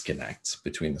disconnect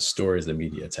between the stories the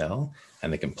media tell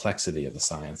and the complexity of the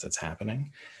science that's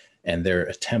happening, and their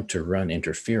attempt to run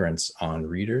interference on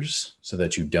readers so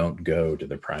that you don't go to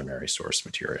the primary source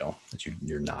material, that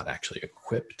you're not actually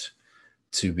equipped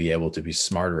to be able to be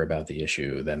smarter about the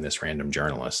issue than this random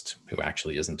journalist who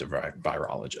actually isn't a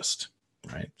virologist,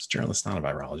 right? This journalist's not a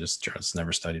virologist. Journalists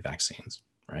never studied vaccines,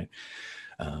 right?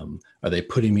 Are they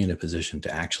putting me in a position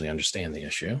to actually understand the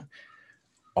issue?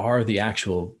 Are the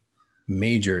actual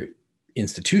major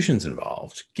institutions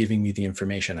involved giving me the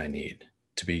information I need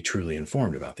to be truly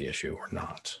informed about the issue or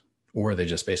not? Or are they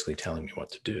just basically telling me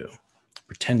what to do,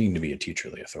 pretending to be a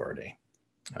teacherly authority?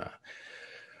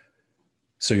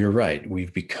 So you're right.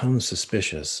 We've become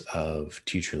suspicious of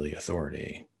teacherly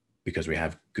authority because we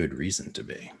have good reason to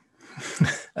be.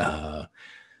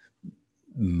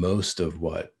 Most of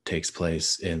what takes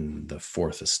place in the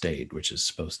fourth estate, which is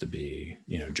supposed to be,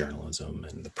 journalism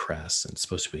and the press, and it's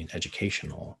supposed to be an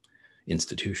educational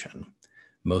institution,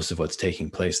 most of what's taking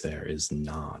place there is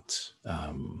not,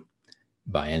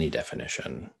 by any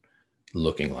definition,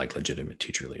 looking like legitimate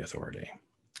teacherly authority.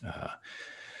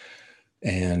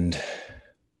 And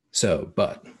so,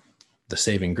 but the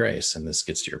saving grace, and this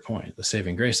gets to your point, the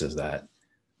saving grace is that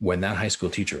when that high school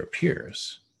teacher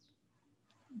appears,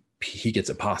 he gets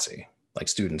a posse. Like,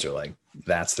 students are like,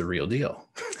 that's the real deal.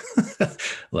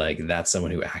 Like, that's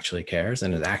someone who actually cares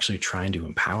and is actually trying to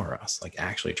empower us, like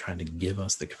actually trying to give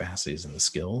us the capacities and the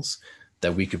skills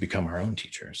that we could become our own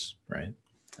teachers, right?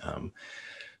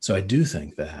 So I do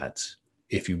think that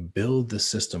if you build the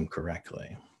system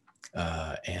correctly,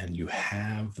 and you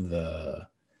have the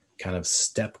kind of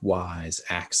stepwise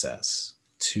access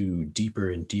to deeper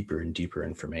and deeper and deeper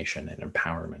information and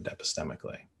empowerment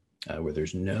epistemically, where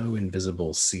there's no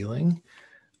invisible ceiling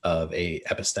of a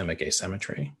epistemic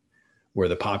asymmetry, where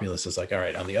the populace is like, all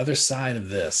right, on the other side of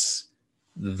this,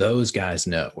 those guys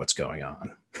know what's going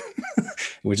on,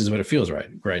 which is what it feels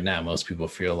right now. Most people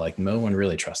feel like no one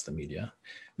really trusts the media.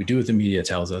 We do what the media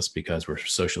tells us because we're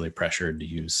socially pressured to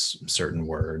use certain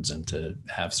words and to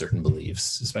have certain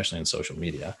beliefs, especially in social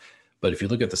media. But if you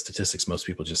look at the statistics, most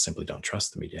people just simply don't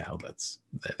trust the media outlets.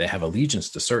 They have allegiance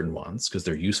to certain ones because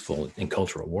they're useful in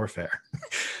cultural warfare,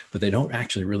 but they don't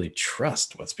actually really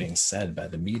trust what's being said by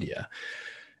the media.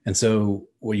 And so,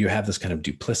 well, you have this kind of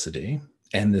duplicity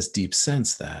and this deep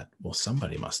sense that, well,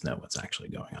 somebody must know what's actually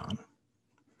going on.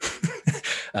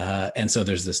 And so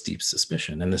there's this deep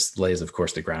suspicion, and this lays, of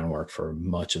course, the groundwork for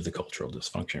much of the cultural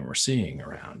dysfunction we're seeing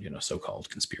around, so-called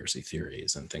conspiracy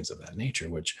theories and things of that nature,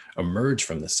 which emerge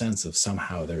from the sense of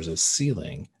somehow there's a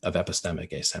ceiling of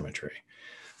epistemic asymmetry,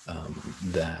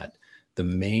 that the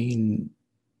main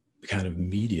kind of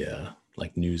media,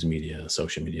 like news media,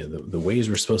 social media, the ways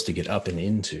we're supposed to get up and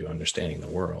into understanding the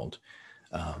world,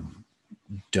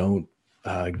 don't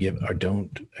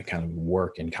kind of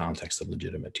work in context of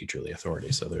legitimate teacherly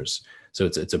authority. So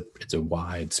it's a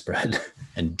widespread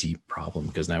and deep problem,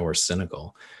 because now we're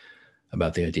cynical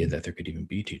about the idea that there could even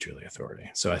be teacherly authority.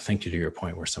 So I think, to your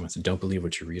point where someone said, don't believe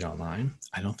what you read online,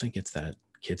 I don't think it's that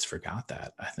kids forgot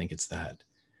that. I think it's that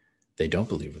they don't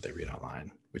believe what they read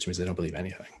online, which means they don't believe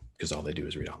anything, because all they do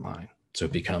is read online. So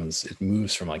it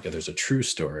moves from like, there's a true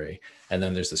story, and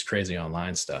then there's this crazy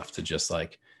online stuff, to just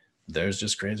like, there's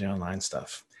just crazy online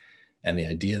stuff. And the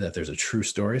idea that there's a true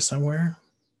story somewhere,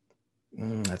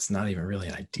 that's not even really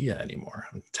an idea anymore.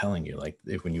 I'm telling you, like,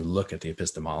 when you look at the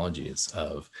epistemologies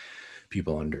of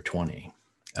people under 20,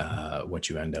 what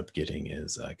you end up getting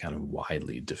is a kind of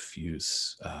widely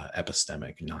diffuse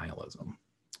epistemic nihilism,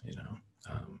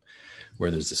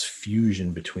 where there's this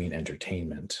fusion between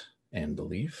entertainment and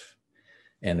belief,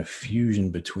 and a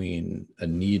fusion between a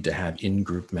need to have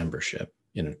in-group membership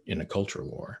in a culture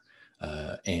war,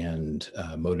 and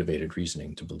motivated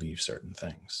reasoning to believe certain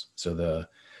things. So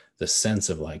the sense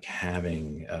of like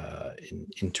having an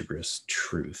integrous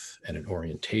truth and an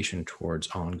orientation towards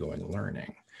ongoing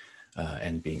learning,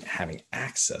 and having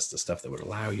access to stuff that would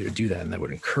allow you to do that and that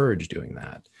would encourage doing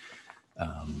that.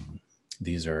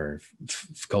 These are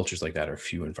cultures like that are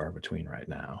few and far between right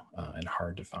now, and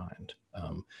hard to find.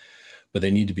 But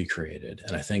they need to be created,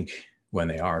 and I think when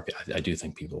they are, I do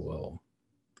think people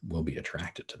will be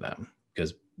attracted to them,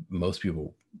 because most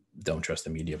people don't trust the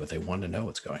media, but they want to know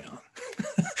what's going on.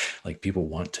 Like, people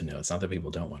want to know. It's not that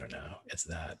people don't want to know. It's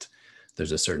that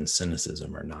there's a certain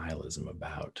cynicism or nihilism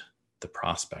about the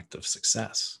prospect of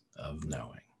success, of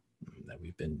knowing, that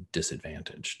we've been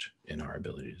disadvantaged in our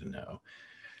ability to know.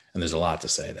 And there's a lot to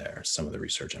say there. Some of the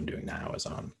research I'm doing now is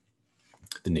on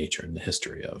the nature and the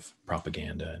history of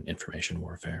propaganda and information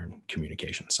warfare and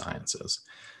communication sciences.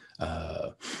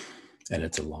 And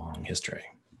it's a long history,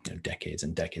 decades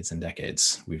and decades and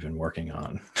decades. We've been working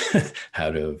on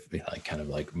how to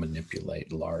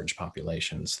manipulate large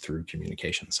populations through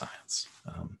communication science,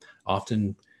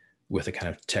 often with a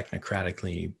kind of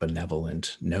technocratically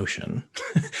benevolent notion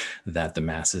that the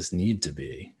masses need to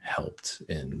be helped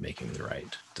in making the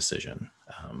right decision.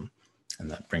 And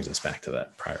that brings us back to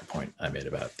that prior point I made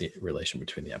about the relation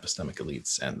between the epistemic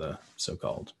elites and the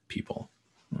so-called people.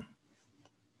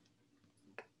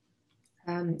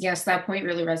 Yes, that point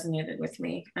really resonated with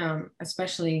me,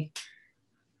 especially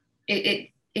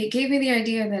it gave me the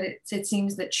idea that it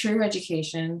seems that true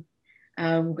education,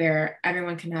 where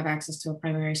everyone can have access to a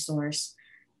primary source,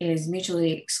 is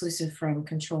mutually exclusive from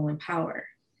control and power.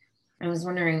 I was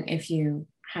wondering if you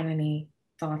had any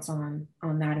thoughts on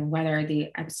that, and whether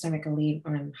the epistemic elite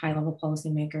or high-level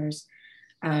policymakers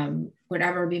would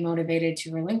ever be motivated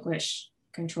to relinquish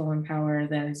control and power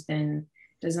that has been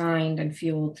designed and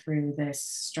fueled through this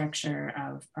structure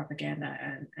of propaganda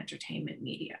and entertainment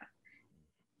media.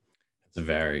 It's a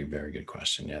very, very good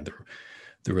question. Yeah,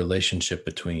 the relationship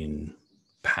between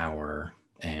power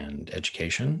and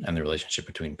education, and the relationship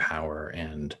between power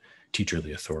and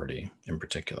teacherly authority in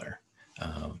particular.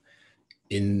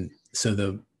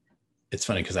 It's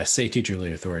funny because I say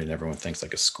teacherly authority and everyone thinks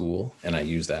like a school, and I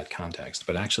use that context,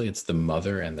 but actually it's the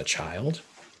mother and the child,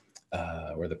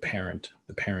 or the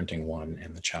parenting one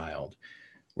and the child,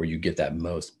 where you get that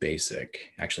most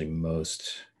basic, actually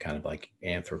most kind of like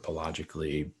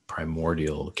anthropologically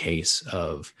primordial case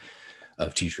of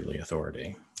teacherly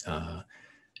authority.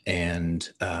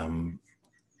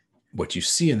 What you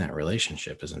see in that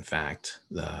relationship is in fact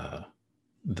the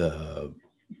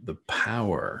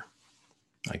power,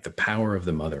 like the power of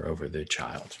the mother over the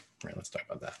child, right? Let's talk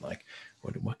about that. Like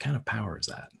what kind of power is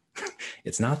that?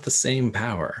 It's not the same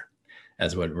power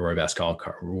as what Roy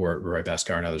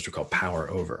Bhaskar and others would call power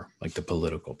over, like the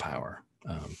political power,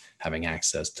 having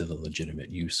access to the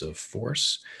legitimate use of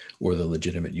force or the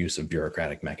legitimate use of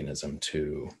bureaucratic mechanism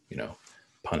to,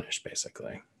 punish,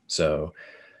 basically. So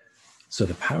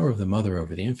the power of the mother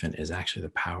over the infant is actually the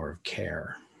power of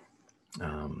care.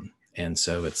 And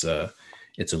so it's a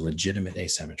legitimate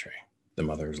asymmetry. The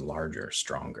mother is larger,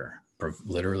 stronger,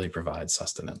 literally provides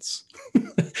sustenance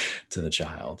to the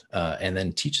child, and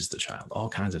then teaches the child all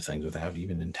kinds of things without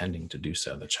even intending to do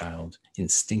so. The child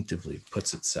instinctively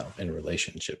puts itself in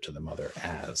relationship to the mother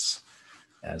as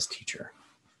teacher.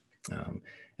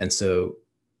 And so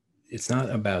it's not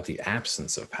about the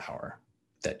absence of power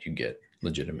that you get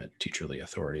legitimate teacherly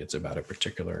authority. It's about a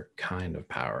particular kind of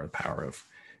power, a power of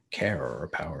care or a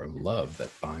power of love that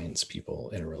binds people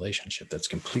in a relationship that's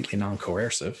completely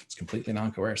non-coercive. It's completely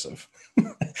non-coercive.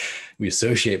 We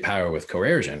associate power with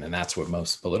coercion, and that's what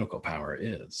most political power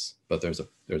is. But there's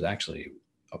actually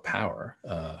a power,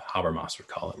 Habermas would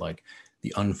call it, like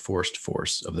the unforced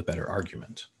force of the better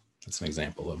argument. That's an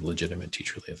example of legitimate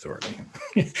teacherly authority,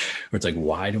 where it's like,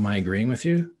 why am I agreeing with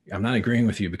you? I'm not agreeing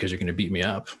with you because you're going to beat me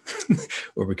up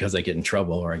or because I get in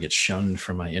trouble or I get shunned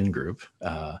from my in-group.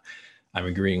 I'm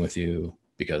agreeing with you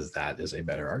because that is a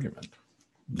better argument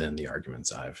than the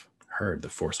arguments I've heard. The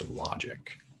force of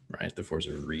logic, right? The force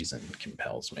of reason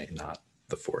compels me, not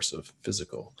the force of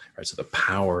physical, right? So the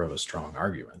power of a strong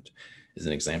argument is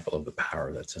an example of the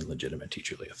power that's in legitimate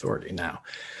teacherly authority. Now,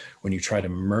 when you try to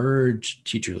merge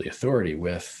teacherly authority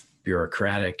with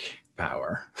bureaucratic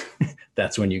power,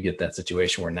 that's when you get that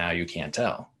situation where now you can't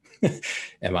tell.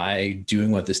 Am I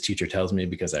doing what this teacher tells me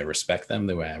because I respect them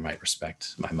the way I might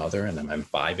respect my mother, and I'm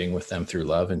vibing with them through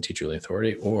love and teacherly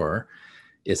authority? Or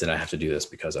is it I have to do this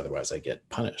because otherwise I get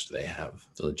punished? They have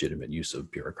the legitimate use of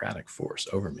bureaucratic force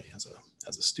over me as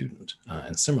a student.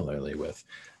 And similarly with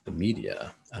the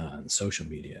media and social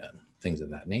media and things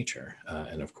of that nature.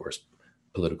 And of course,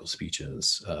 political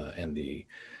speeches and the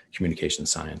communication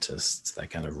scientists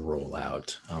that kind of roll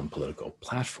out political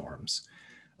platforms.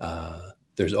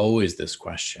 There's always this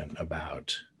question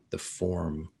about the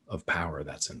form of power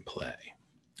that's in play.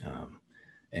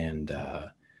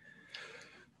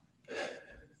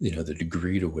 The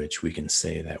degree to which we can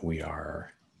say that we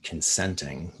are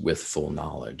consenting with full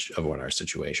knowledge of what our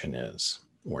situation is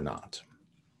or not.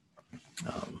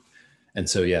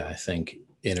 I think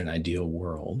in an ideal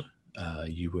world,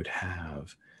 you would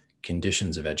have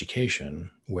conditions of education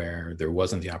where there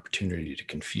wasn't the opportunity to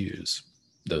confuse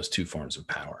those two forms of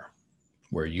power,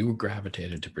 where you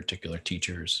gravitated to particular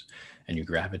teachers and you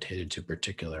gravitated to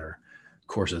particular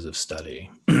courses of study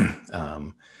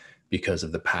because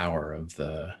of the power of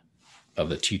the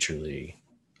teacherly,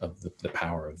 of the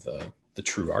power of the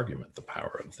true argument, the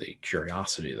power of the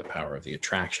curiosity, the power of the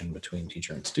attraction between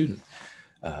teacher and student,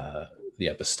 the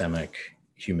epistemic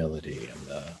humility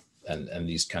and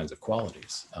these kinds of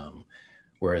qualities.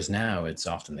 Whereas now it's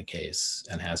often the case,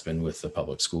 and has been with the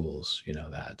public schools,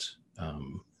 that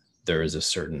there is a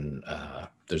certain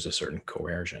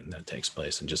coercion that takes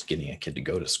place in just getting a kid to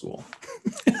go to school.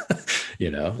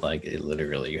 Like it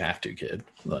literally, you have to, kid,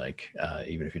 like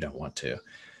even if you don't want to.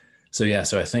 So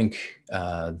I think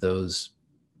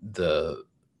the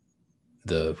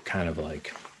kind of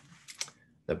like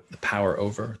the power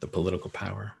over the political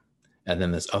power, and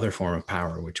then this other form of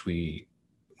power which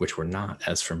we're not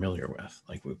as familiar with.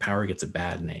 Like power gets a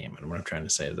bad name, and what I'm trying to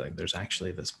say is like there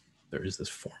is this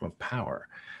form of power.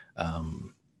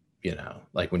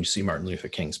 Like when you see Martin Luther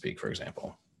King speak, for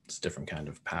example, it's a different kind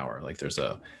of power. Like there's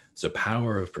a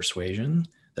power of persuasion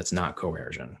that's not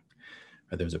coercion,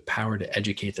 or there's a power to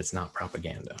educate that's not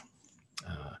propaganda.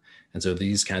 And so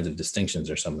these kinds of distinctions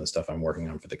are some of the stuff I'm working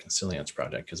on for the Consilience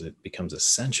Project, because it becomes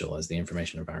essential as the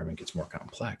information environment gets more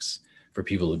complex for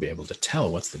people to be able to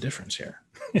tell what's the difference here.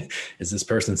 Is this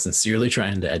person sincerely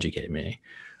trying to educate me,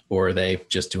 or are they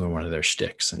just doing one of their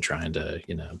shticks and trying to,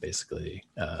 basically,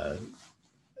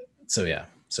 so yeah.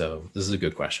 So this is a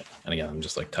good question. And again, I'm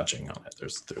just like touching on it.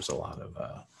 There's a lot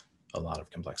of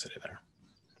complexity there.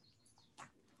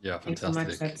 Yeah, Thanks so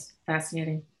much. That's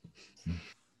fascinating.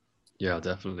 Yeah,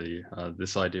 definitely.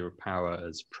 This idea of power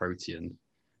as protean,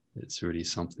 it's really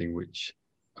something which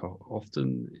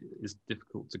often is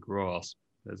difficult to grasp.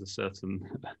 There's a certain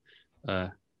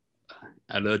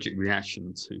allergic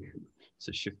reaction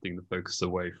to shifting the focus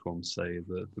away from, say,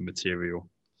 the material,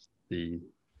 the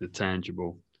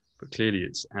tangible, but clearly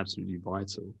it's absolutely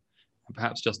vital. And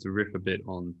perhaps just to riff a bit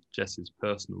on Jess's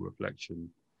personal reflection,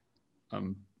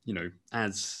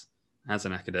 as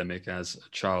an academic, as a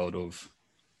child of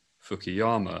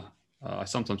Fukuyama, I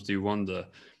sometimes do wonder,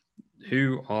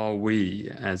 who are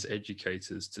we as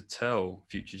educators to tell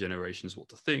future generations what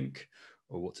to think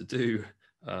or what to do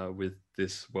with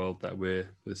this world that we're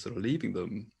sort of leaving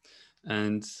them?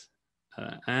 And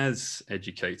as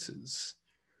educators,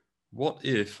 what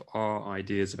if our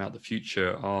ideas about the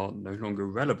future are no longer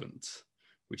relevant,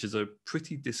 which is a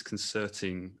pretty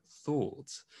disconcerting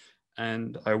thought.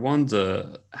 And I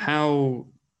wonder, how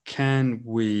can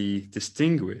we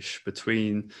distinguish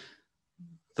between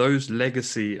those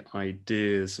legacy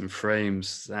ideas and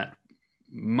frames that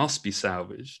must be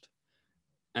salvaged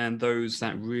and those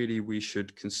that really we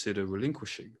should consider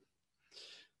relinquishing?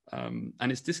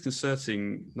 And it's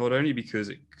disconcerting not only because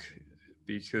it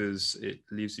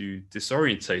leaves you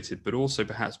disorientated, but also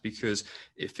perhaps because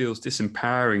it feels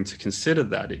disempowering to consider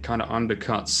that. It kind of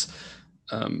undercuts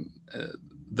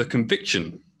the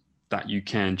conviction that you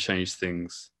can change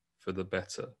things for the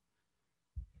better.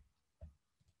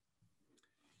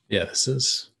 Yeah, this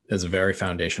is a very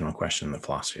foundational question in the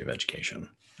philosophy of education,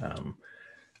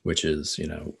 which is,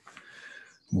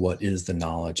 what is the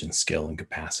knowledge and skill and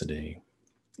capacity,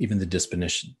 even the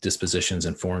dispositions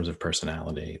and forms of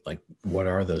personality, like what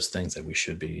are those things that we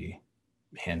should be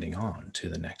handing on to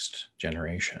the next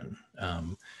generation?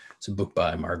 It's a book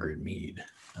by Margaret Mead.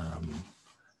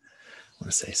 I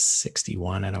want to say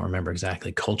 61, I don't remember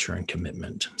exactly, Culture and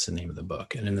Commitment. It's the name of the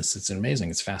book. And in this, it's an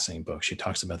amazing, it's a fascinating book. She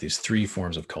talks about these three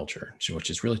forms of culture, which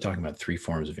is really talking about three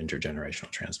forms of intergenerational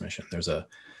transmission. There's a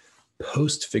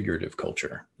post-figurative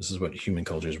culture. This is what human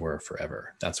cultures were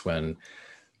forever. That's when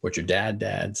what your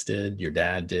dads did, your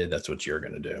dad did, that's what you're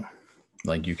going to do.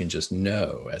 Like you can just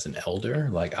know as an elder,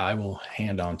 like I will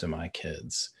hand on to my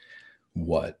kids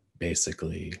what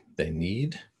basically they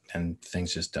need, and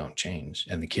things just don't change.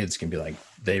 And the kids can be like,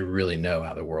 they really know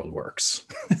how the world works.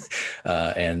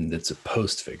 And it's a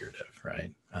post-figurative,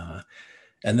 right?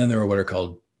 And then there are what are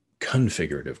called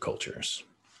configurative cultures.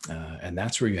 And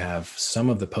that's where you have some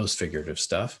of the post-figurative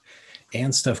stuff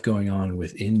and stuff going on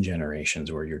within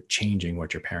generations where you're changing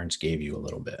what your parents gave you a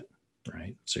little bit,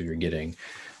 right? So you're getting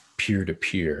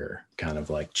peer-to-peer kind of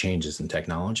like changes in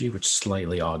technology, which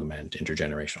slightly augment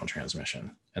intergenerational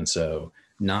transmission. And so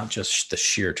not just the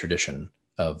sheer tradition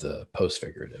of the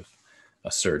post-figurative,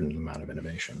 a certain amount of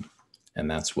innovation.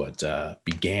 And that's what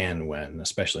began when,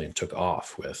 especially, and took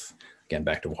off with, again,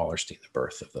 back to Wallerstein, the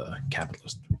birth of the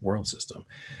capitalist world system.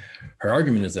 Her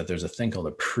argument is that there's a thing called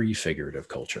a prefigurative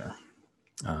culture.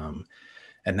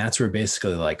 And that's where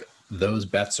basically like those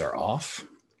bets are off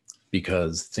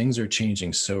because things are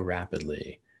changing so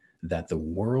rapidly that the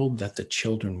world that the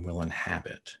children will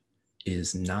inhabit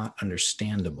is not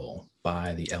understandable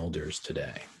by the elders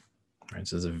today. Right?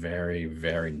 So this is a very,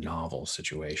 very novel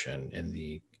situation in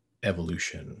the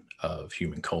evolution of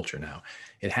human culture now.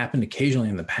 It happened occasionally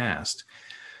in the past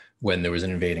when there was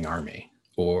an invading army,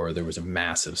 or there was a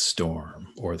massive storm,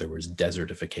 or there was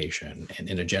desertification, and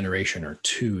in a generation or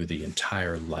two, the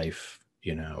entire life,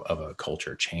 of a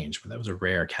culture changed. But that was a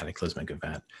rare cataclysmic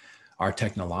event. Our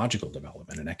technological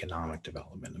development and economic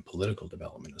development and political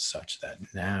development is such that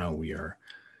now we are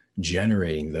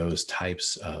generating those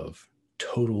types of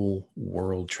total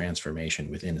world transformation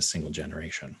within a single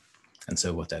generation. And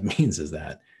so what that means is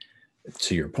that,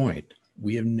 to your point,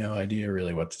 we have no idea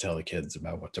really what to tell the kids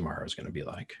about what tomorrow is going to be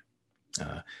like.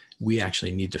 We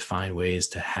actually need to find ways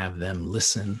to have them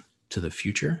listen to the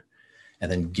future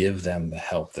and then give them the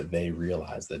help that they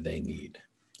realize that they need.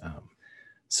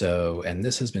 And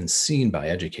this has been seen by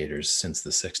educators since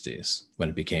the 60s, when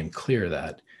it became clear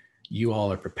that you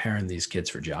all are preparing these kids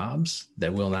for jobs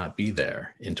that will not be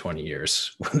there in 20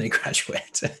 years when they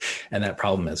graduate. And that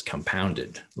problem has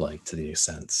compounded, like to the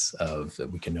sense of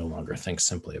that we can no longer think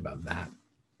simply about that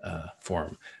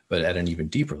form, but at an even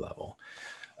deeper level.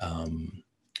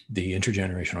 The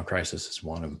intergenerational crisis is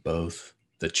one of both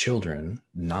the children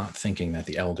not thinking that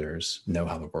the elders know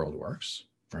how the world works,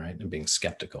 right? And being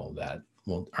skeptical that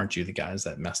well, aren't you the guys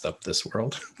that messed up this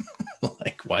world?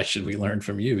 Like, why should we learn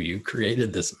from you? You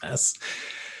created this mess.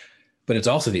 But it's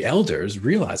also the elders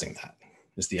realizing that.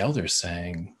 It's the elders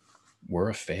saying,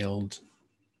 we're failed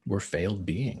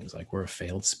beings. Like, we're a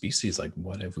failed species. Like,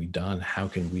 what have we done? How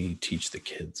can we teach the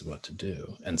kids what to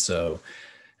do?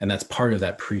 And that's part of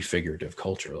that prefigurative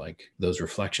culture. Like, those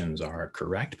reflections are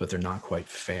correct, but they're not quite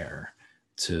fair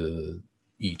to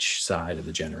each side of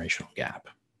the generational gap.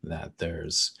 That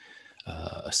there's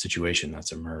a situation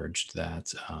that's emerged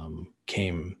that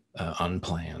came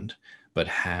unplanned, but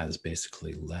has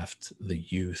basically left the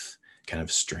youth kind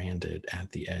of stranded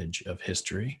at the edge of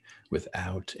history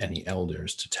without any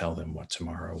elders to tell them what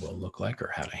tomorrow will look like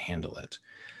or how to handle it.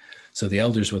 So the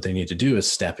elders, what they need to do is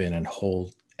step in and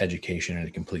hold education in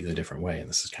a completely different way. And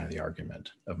this is kind of the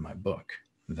argument of my book,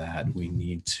 that we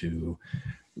need to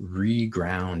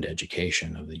reground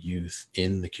education of the youth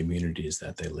in the communities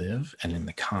that they live and in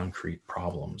the concrete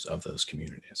problems of those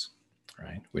communities,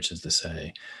 right? Which is to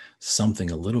say,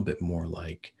 something a little bit more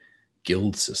like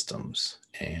guild systems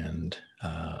and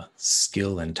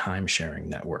skill and time sharing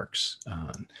networks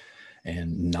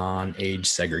and non-age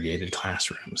segregated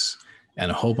classrooms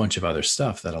and a whole bunch of other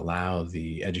stuff that allow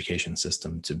the education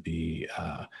system to be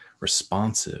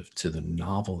responsive to the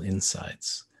novel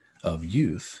insights of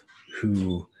youth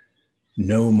who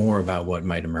know more about what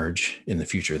might emerge in the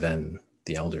future than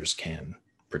the elders can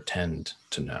pretend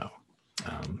to know.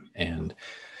 And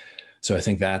so I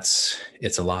think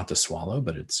it's a lot to swallow,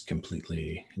 but it's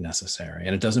completely necessary.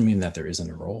 And it doesn't mean that there isn't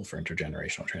a role for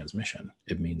intergenerational transmission.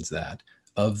 It means that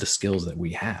of the skills that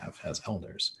we have as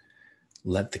elders,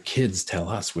 let the kids tell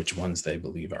us which ones they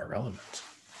believe are relevant.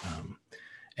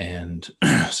 And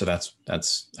so that's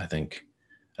I think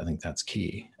that's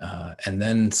key. And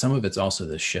then some of it's also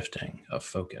the shifting of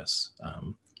focus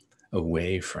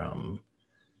away from,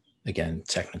 again,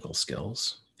 technical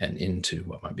skills and into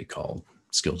what might be called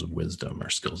skills of wisdom or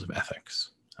skills of ethics.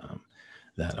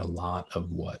 That a lot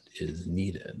of what is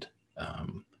needed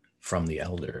from the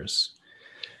elders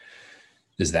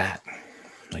is that,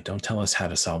 like, don't tell us how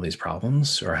to solve these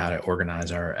problems or how to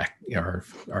organize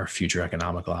our future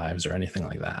economic lives or anything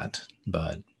like that,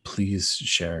 but please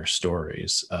share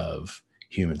stories of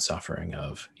human suffering,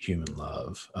 of human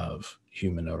love, of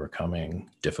human overcoming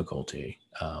difficulty.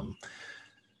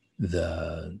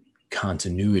 The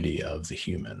continuity of the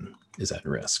human is at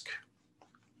risk.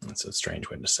 It's a strange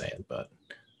way to say it, but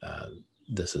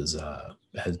this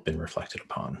has been reflected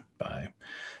upon by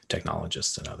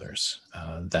technologists and others,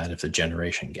 that if the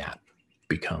generation gap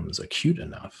becomes acute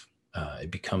enough, it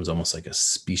becomes almost like a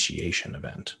speciation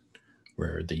event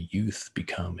where the youth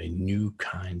become a new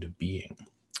kind of being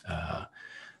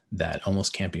that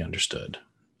almost can't be understood,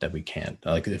 that we can't,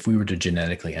 like if we were to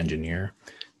genetically engineer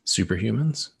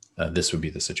superhumans, this would be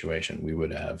the situation. We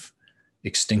would have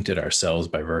extincted ourselves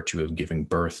by virtue of giving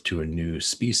birth to a new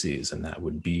species, and that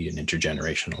would be an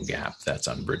intergenerational gap that's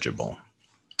unbridgeable.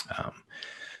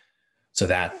 So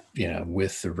that,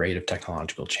 with the rate of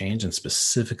technological change and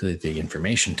specifically the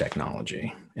information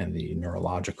technology and the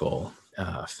neurological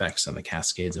effects and the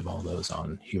cascades of all those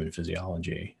on human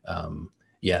physiology,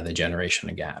 the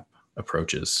generation gap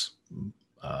approaches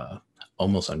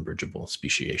almost unbridgeable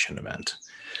speciation event.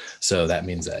 So that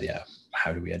means that,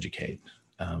 how do we educate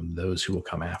those who will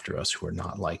come after us who are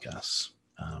not like us?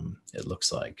 It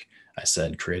looks like I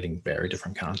said, creating very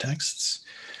different contexts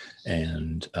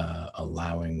and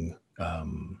allowing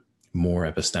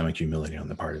more epistemic humility on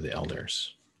the part of the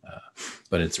elders.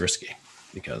 But it's risky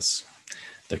because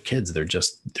they're kids.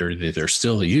 They're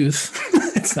still youth.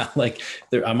 It's not like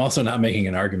I'm also not making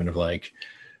an argument of like,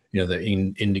 the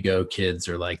indigo kids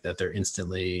are like that. They're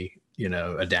instantly,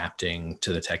 adapting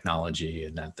to the technology,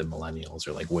 and that the millennials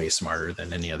are like way smarter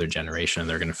than any other generation. And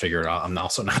they're going to figure it out. I'm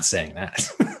also not saying that.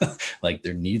 Like,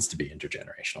 there needs to be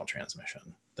intergenerational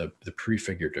transmission. The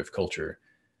prefigurative culture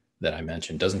that I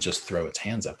mentioned doesn't just throw its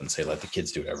hands up and say, let the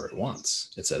kids do whatever it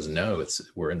wants. It says, no,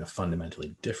 we're in a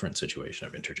fundamentally different situation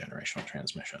of intergenerational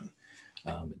transmission.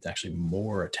 It's actually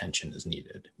more attention is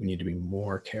needed. We need to be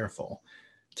more careful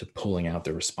to pulling out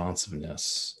the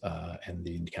responsiveness and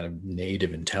the kind of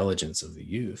native intelligence of the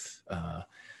youth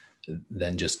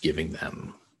than just giving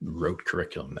them rote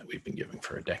curriculum that we've been giving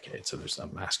for a decade. So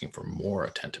I'm asking for more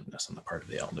attentiveness on the part of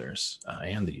the elders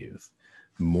and the youth,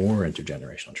 more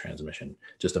intergenerational transmission,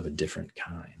 just of a different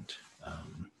kind.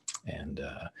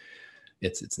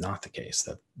 It's not the case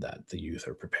that the youth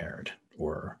are prepared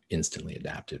or instantly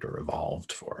adapted or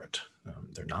evolved for it.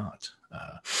 They're not.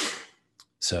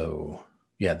 So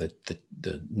yeah,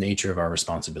 the nature of our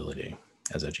responsibility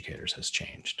as educators has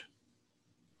changed.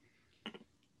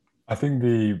 I think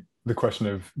the the question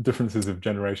of differences of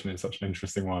generation is such an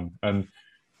interesting one. And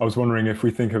I was wondering if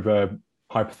we think of a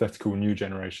hypothetical new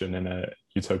generation in a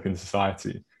utopian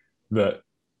society that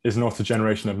is not a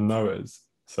generation of knowers,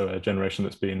 so a generation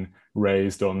that's been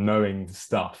raised on knowing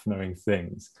stuff, knowing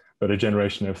things, but a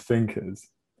generation of thinkers.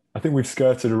 I think we've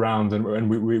skirted around and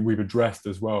we've addressed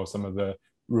as well some of the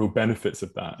real benefits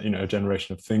of that, a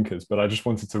generation of thinkers. But I just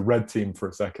wanted to red team for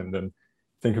a second and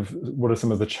think of what are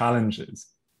some of the challenges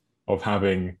of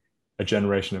having a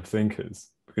generation of thinkers,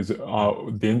 because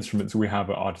the instruments we have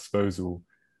at our disposal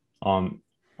aren't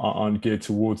geared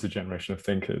towards a generation of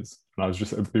thinkers. And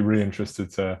I'd be really interested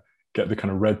to get the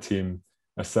kind of red team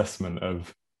assessment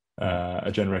of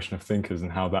a generation of thinkers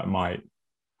and how that might,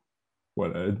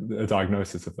 a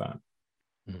diagnosis of that.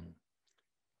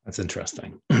 That's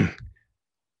interesting.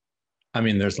 I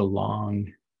mean,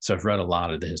 so I've read a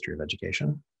lot of the history of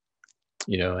education,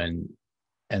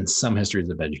 and some histories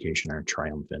of education are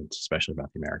triumphant, especially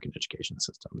about the American education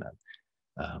system, that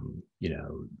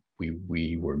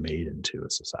we were made into a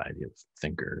society of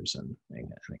thinkers and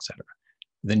et cetera.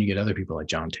 Then you get other people like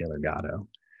John Taylor Gatto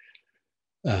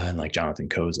and like Jonathan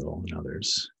Kozol and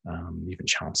others, even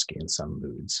Chomsky in some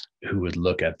moods, who would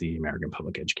look at the American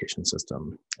public education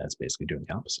system as basically doing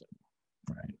the opposite,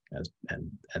 right?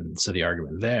 And so the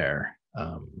argument there,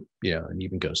 and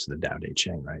even goes to the Tao Te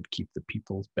Ching, right? Keep the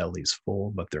people's bellies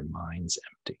full, but their minds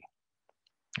empty,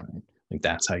 right? Like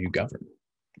that's how you govern,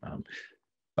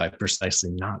 by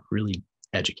precisely not really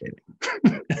educating.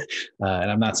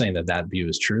 And I'm not saying that view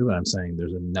is true, but I'm saying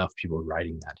there's enough people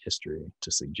writing that history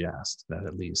to suggest that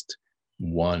at least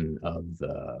one of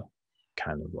the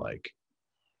kind of like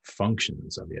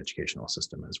functions of the educational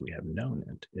system as we have known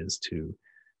it is to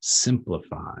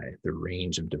simplify the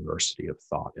range of diversity of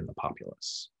thought in the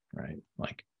populace, right?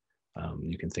 Like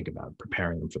you can think about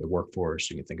preparing them for the workforce,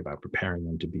 you can think about preparing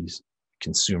them to be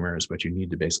consumers, but you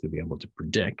need to basically be able to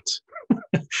predict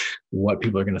what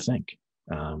people are going to think.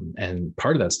 And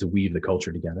part of that's to weave the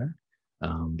culture together,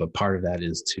 but part of that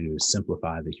is to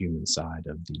simplify the human side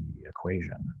of the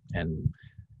equation. And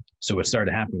so what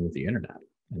started happening with the internet,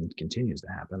 and continues to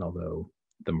happen, although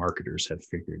the marketers have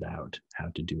figured out how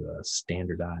to do a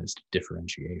standardized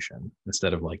differentiation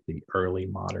instead of like the early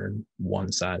modern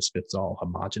one size fits all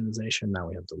homogenization. Now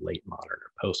we have the late modern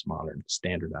or postmodern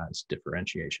standardized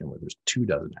differentiation where there's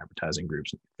 24 advertising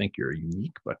groups and you think you're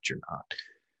unique, but you're not.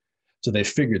 So they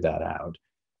figured that out.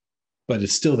 But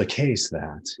it's still the case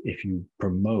that if you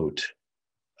promote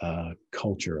a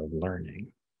culture of learning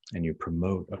and you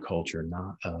promote a culture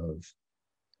not of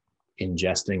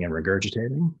ingesting and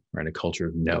regurgitating, right? A culture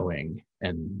of knowing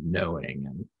and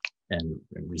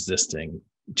resisting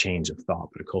change of thought,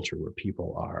 but a culture where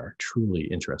people are truly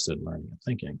interested in learning and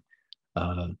thinking,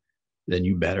 then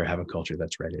you better have a culture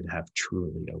that's ready to have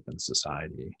truly open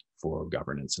society for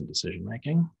governance and decision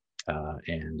making,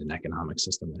 and an economic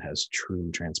system that has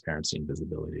true transparency and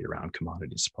visibility around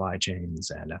commodity supply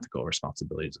chains and ethical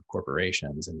responsibilities of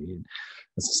corporations, and you need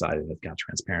a society that's got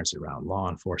transparency around law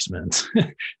enforcement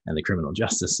and the criminal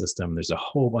justice system. There's a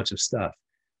whole bunch of stuff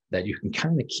that you can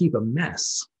kind of keep a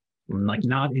mess, like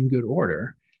not in good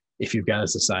order, if you've got a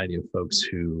society of folks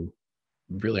who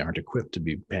really aren't equipped to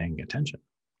be paying attention.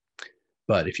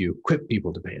 But if you equip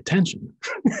people to pay attention,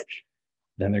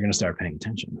 then they're going to start paying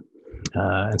attention.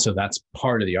 And so that's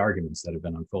part of the arguments that have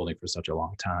been unfolding for such a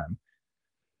long time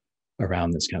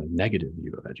around this kind of negative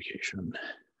view of education,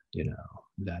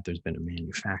 that there's been a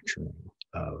manufacturing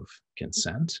of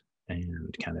consent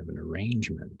and kind of an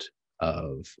arrangement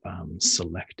of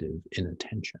selective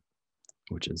inattention,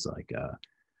 which is like a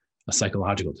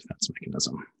psychological defense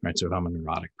mechanism, right? So if I'm a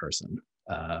neurotic person,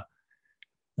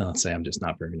 and let's say I'm just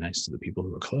not very nice to the people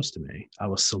who are close to me, I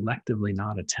will selectively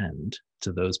not attend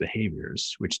to those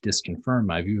behaviors which disconfirm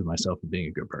my view of myself as being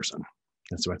a good person.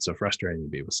 That's why it's so frustrating to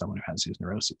be with someone who has these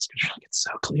neuroses, because you're like, it's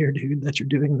so clear, dude, that you're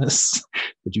doing this,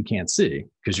 but you can't see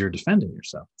because you're defending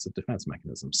yourself. It's a defense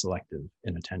mechanism, selective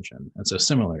inattention. And so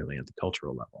similarly at the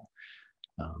cultural level,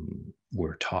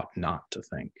 we're taught not to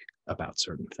think about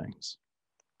certain things.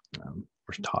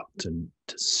 We're taught to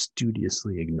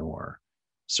studiously ignore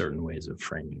certain ways of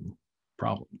framing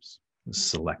problems.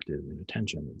 Selective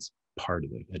inattention is part of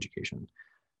the education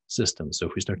system. So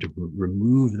if we start to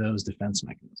remove those defense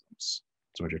mechanisms,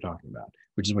 that's what you're talking about,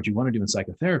 which is what you want to do in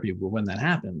psychotherapy. But when that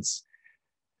happens,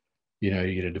 you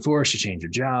get a divorce, you change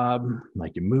your job,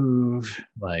 like you move,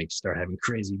 like start having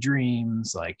crazy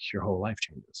dreams, like your whole life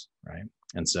changes, right?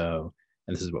 And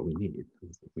this is what we need.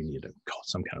 We need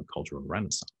some kind of cultural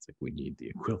renaissance. Like we need the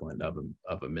equivalent of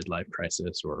a midlife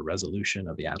crisis or a resolution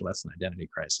of the adolescent identity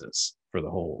crisis for the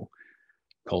whole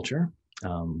culture.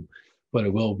 but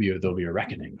there'll be a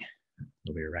reckoning.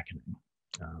 There'll be a reckoning.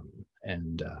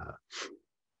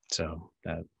 So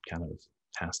that kind of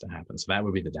has to happen. So that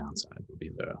would be the downside, would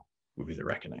be the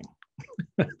reckoning.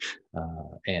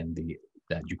 And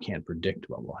that you can't predict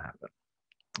what will happen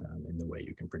in the way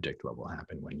you can predict what will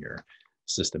happen when you're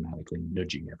systematically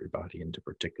nudging everybody into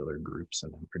particular groups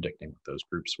and then predicting what those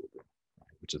groups will do,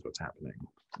 right? Which is what's happening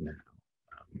now.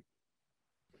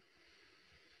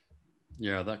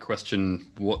 Yeah, that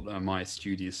question, what am I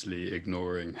studiously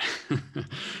ignoring?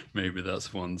 Maybe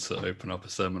that's one to open up a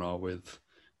seminar with.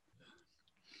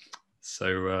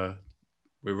 So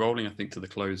we're rolling, I think, to the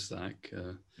close, Zach.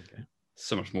 Okay.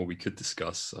 So much more we could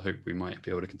discuss. I hope we might be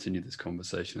able to continue this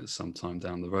conversation at some time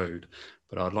down the road.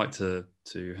 But I'd like to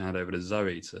hand over to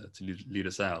Zoe to lead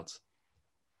us out.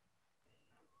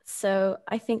 So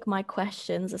I think my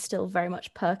questions are still very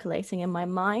much percolating in my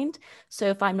mind. So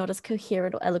if I'm not as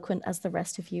coherent or eloquent as the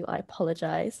rest of you, I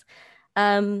apologize.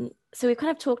 So we've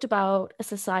kind of talked about a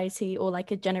society or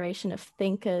like a generation of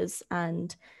thinkers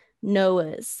and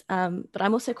knowers, but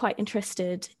I'm also quite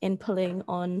interested in pulling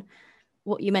on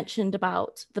what you mentioned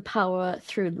about the power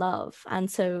through love.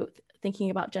 And so thinking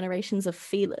about generations of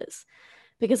feelers,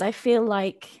 because I feel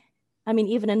like, I mean,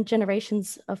 even in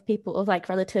generations of people, of like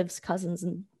relatives, cousins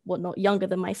and whatnot, younger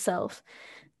than myself,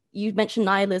 you mentioned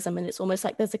nihilism, and it's almost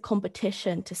like there's a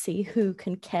competition to see who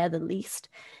can care the least.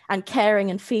 And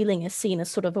caring and feeling is seen as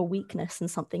sort of a weakness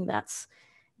and something that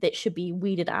should be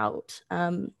weeded out.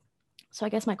 So I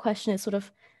guess my question is sort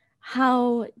of,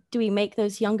 how do we make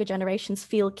those younger generations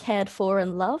feel cared for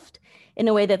and loved in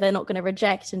a way that they're not going to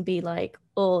reject and be like,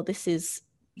 oh, this is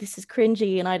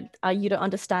cringy and I you don't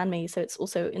understand me. So it's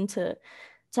also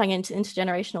tying into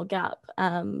intergenerational gap.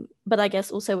 But I guess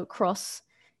also across,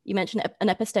 you mentioned an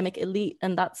epistemic elite,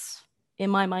 and that's in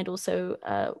my mind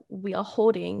also, we are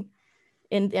hoarding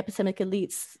in the epistemic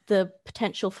elites the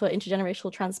potential for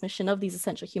intergenerational transmission of these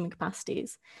essential human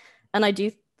capacities. And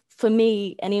for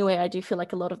me anyway, I do feel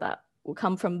like a lot of that will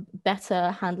come from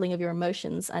better handling of your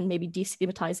emotions and maybe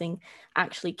destigmatizing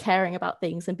actually caring about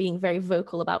things and being very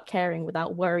vocal about caring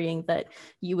without worrying that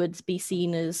you would be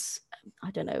seen as,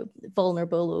 I don't know,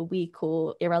 vulnerable or weak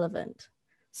or irrelevant.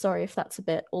 Sorry if that's a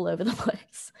bit all over the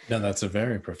place. No, that's a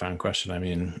very profound question. I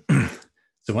mean,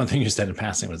 the one thing you said in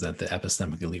passing was that the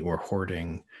epistemic elite were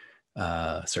hoarding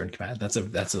certain capacity.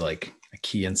 That's like a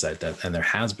key insight and there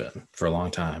has been for a long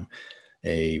time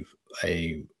a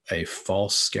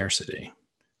false scarcity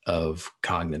of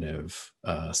cognitive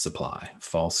supply,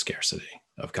 false scarcity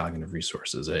of cognitive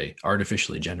resources, a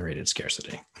artificially generated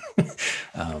scarcity.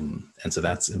 And so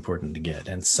that's important to get.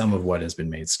 And some of what has been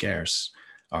made scarce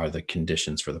are the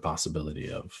conditions for the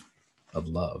possibility of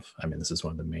love. I mean, this is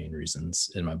one of the main reasons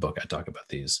in my book I talk about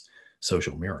these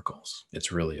social miracles.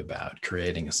 It's really about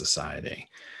creating a society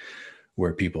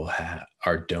where people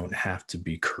don't have to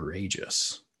be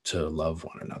courageous to love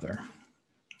one another,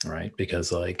 right?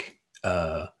 Because like,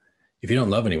 if you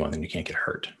don't love anyone, then you can't get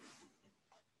hurt.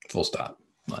 Full stop.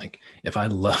 Like, if I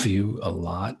love you a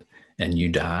lot and you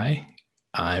die,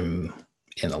 I'm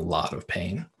in a lot of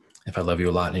pain. If I love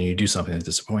you a lot and you do something that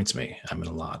disappoints me, I'm in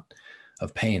a lot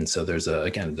of pain. So there's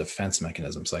a defense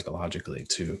mechanism psychologically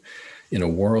in a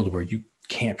world where you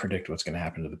can't predict what's going to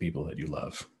happen to the people that you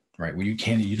love, right? Where you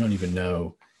don't even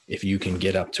know if you can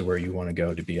get up to where you want to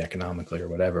go to be economically or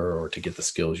whatever, or to get the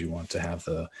skills you want to have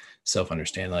the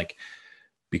self-understand, like,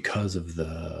 because of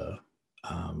the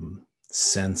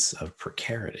sense of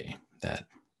precarity that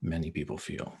many people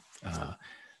feel.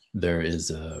 There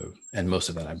is and most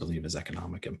of that I believe is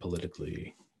economic and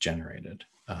politically generated.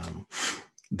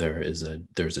 There's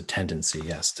a tendency,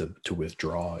 yes, to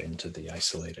withdraw into the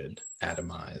isolated,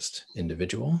 atomized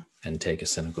individual and take a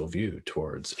cynical view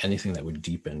towards anything that would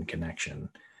deepen connection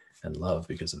and love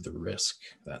because of the risk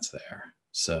that's there.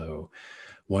 So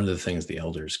one of the things the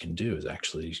elders can do is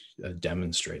actually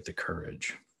demonstrate the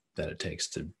courage that it takes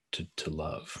to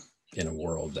love in a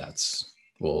world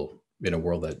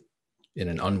in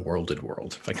an unworlded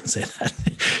world, if I can say that,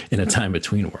 in a time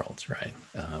between worlds, right?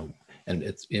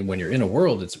 And when you're in a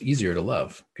world, it's easier to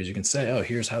love because you can say, oh,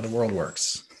 here's how the world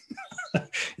works.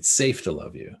 It's safe to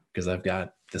love you because I've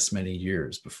got this many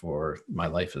years before my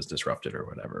life is disrupted or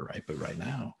whatever, right? But right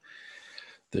now,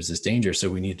 there's this danger, so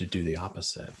we need to do the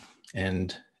opposite.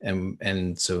 And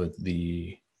so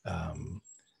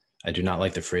I do not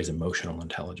like the phrase emotional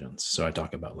intelligence. So I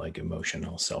talk about like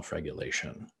emotional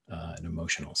self-regulation and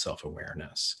emotional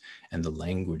self-awareness and the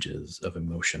languages of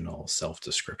emotional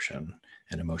self-description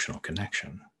and emotional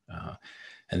connection.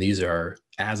 And these are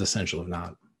as essential, if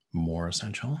not more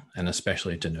essential, and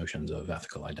especially to notions of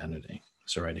ethical identity.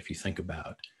 So, right, if you think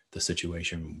about the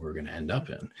situation we're going to end up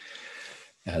in,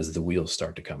 as the wheels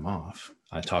start to come off,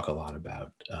 I talk a lot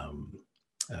about,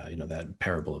 that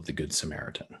parable of the Good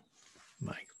Samaritan.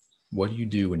 Like, what do you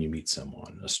do when you meet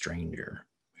someone, a stranger,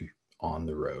 on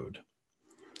the road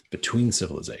between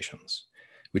civilizations,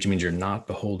 which means you're not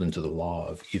beholden to the law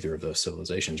of either of those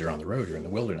civilizations. You're on the road, you're in the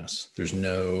wilderness. There's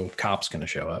no cops going to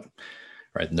show up,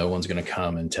 right? No one's going to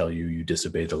come and tell you you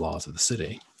disobeyed the laws of the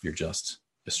city. You're just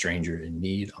a stranger in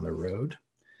need on the road,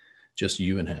 just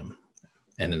you and him.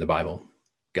 And in the Bible,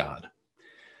 God.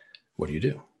 What do you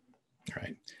do?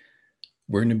 Right?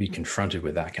 We're going to be confronted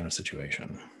with that kind of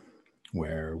situation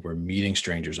where we're meeting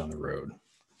strangers on the road.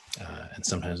 And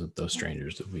sometimes those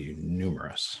strangers will be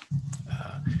numerous.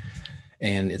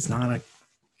 And it's not a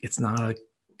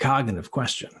cognitive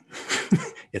question.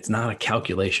 It's not a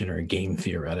calculation or a game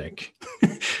theoretic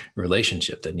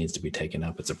relationship that needs to be taken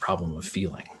up. It's a problem of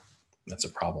feeling. That's a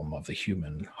problem of the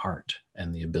human heart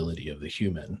and the ability of the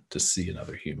human to see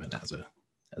another human as a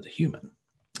human.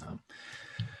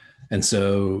 And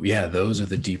so, yeah, those are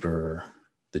the deeper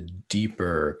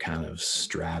kind of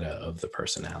strata of the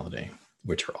personality,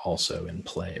 which are also in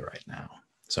play right now.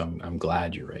 So I'm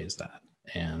glad you raised that.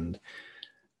 And,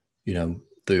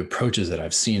 the approaches that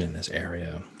I've seen in this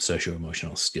area,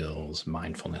 socio-emotional skills,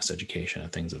 mindfulness education,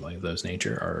 and things of like those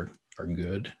nature are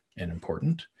good and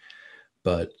important.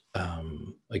 But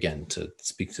again, to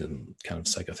speak to kind of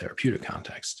psychotherapeutic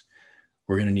context,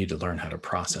 we're going to need to learn how to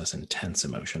process intense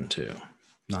emotion too,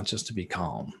 not just to be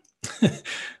calm,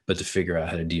 but to figure out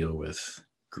how to deal with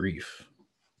grief,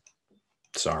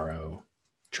 sorrow,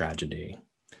 tragedy,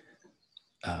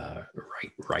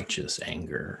 righteous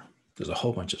anger. There's a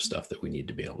whole bunch of stuff that we need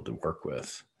to be able to work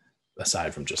with,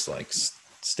 aside from just like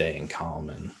staying calm.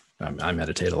 And I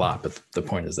meditate a lot, but the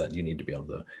point is that you need to be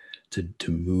able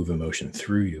to move emotion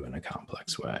through you in a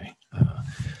complex way.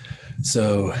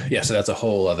 So that's a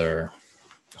whole other,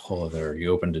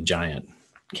 you opened a giant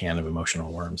can of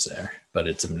emotional worms there, but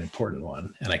it's an important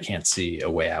one. And I can't see a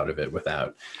way out of it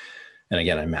without, and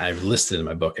again, I've listed in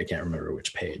my book, I can't remember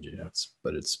which page,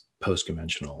 but it's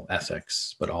post-conventional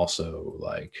ethics, but also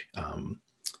like,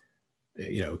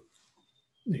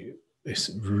 it's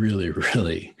really,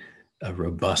 really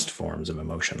robust forms of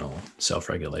emotional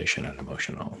self-regulation and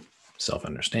emotional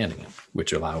self-understanding,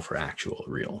 which allow for actual,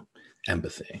 real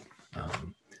empathy.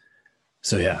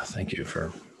 Thank you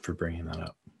for bringing that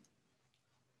up.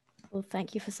 Well,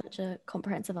 thank you for such a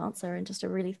comprehensive answer and just a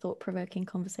really thought-provoking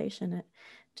conversation. It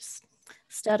just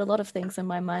stirred a lot of things in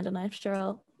my mind, and I'm sure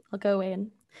I'll go away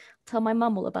and tell my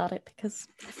mum all about it, because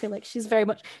I feel like she's very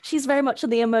much on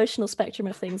the emotional spectrum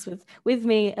of things with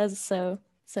me as so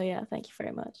yeah, thank you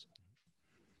very much.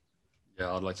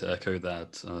 Yeah, I'd like to echo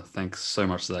that. Thanks so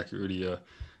much, Zach. Really kind of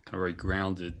very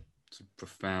grounded,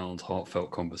 profound,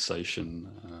 heartfelt conversation.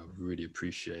 Really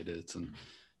appreciate it. And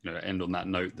end on that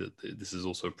note that this is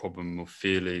also a problem of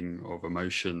feeling, of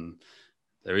emotion.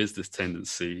 There is this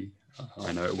tendency,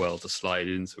 I know it well, to slide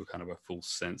into a kind of a false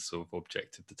sense of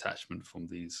objective detachment from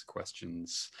these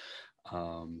questions.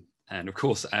 And of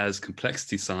course, as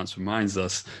complexity science reminds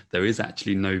us, there is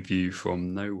actually no view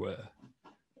from nowhere.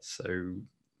 So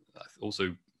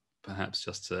also perhaps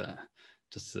just to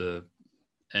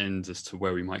end as to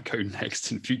where we might go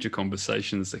next in future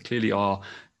conversations, there clearly are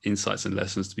insights and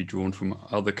lessons to be drawn from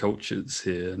other cultures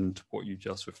here. And what you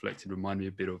just reflected reminded me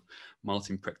a bit of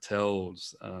Martin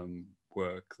Prechtel's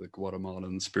work, the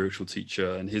Guatemalan spiritual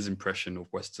teacher, and his impression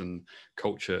of Western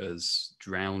culture as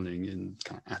drowning in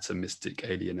kind of atomistic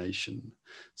alienation.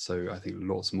 So I think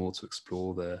lots more to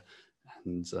explore there.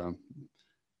 And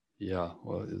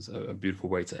it's a beautiful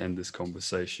way to end this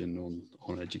conversation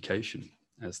on education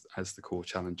as the core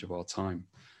challenge of our time.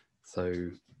 So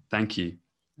thank you,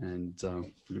 and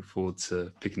we look forward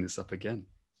to picking this up again.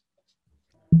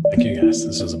 Thank you, guys.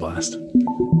 This was a blast.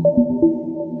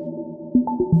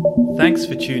 Thanks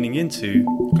for tuning into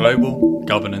Global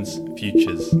Governance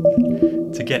Futures.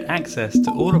 To get access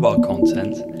to all of our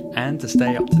content and to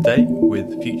stay up to date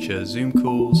with future Zoom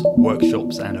calls,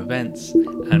 workshops and events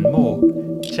and more,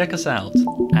 check us out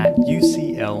at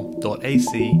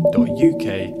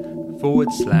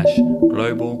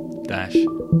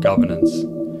ucl.ac.uk/global-governance.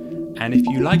 And if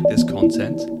you like this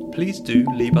content, please do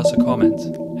leave us a comment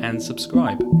and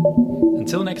subscribe.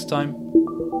 Until next time.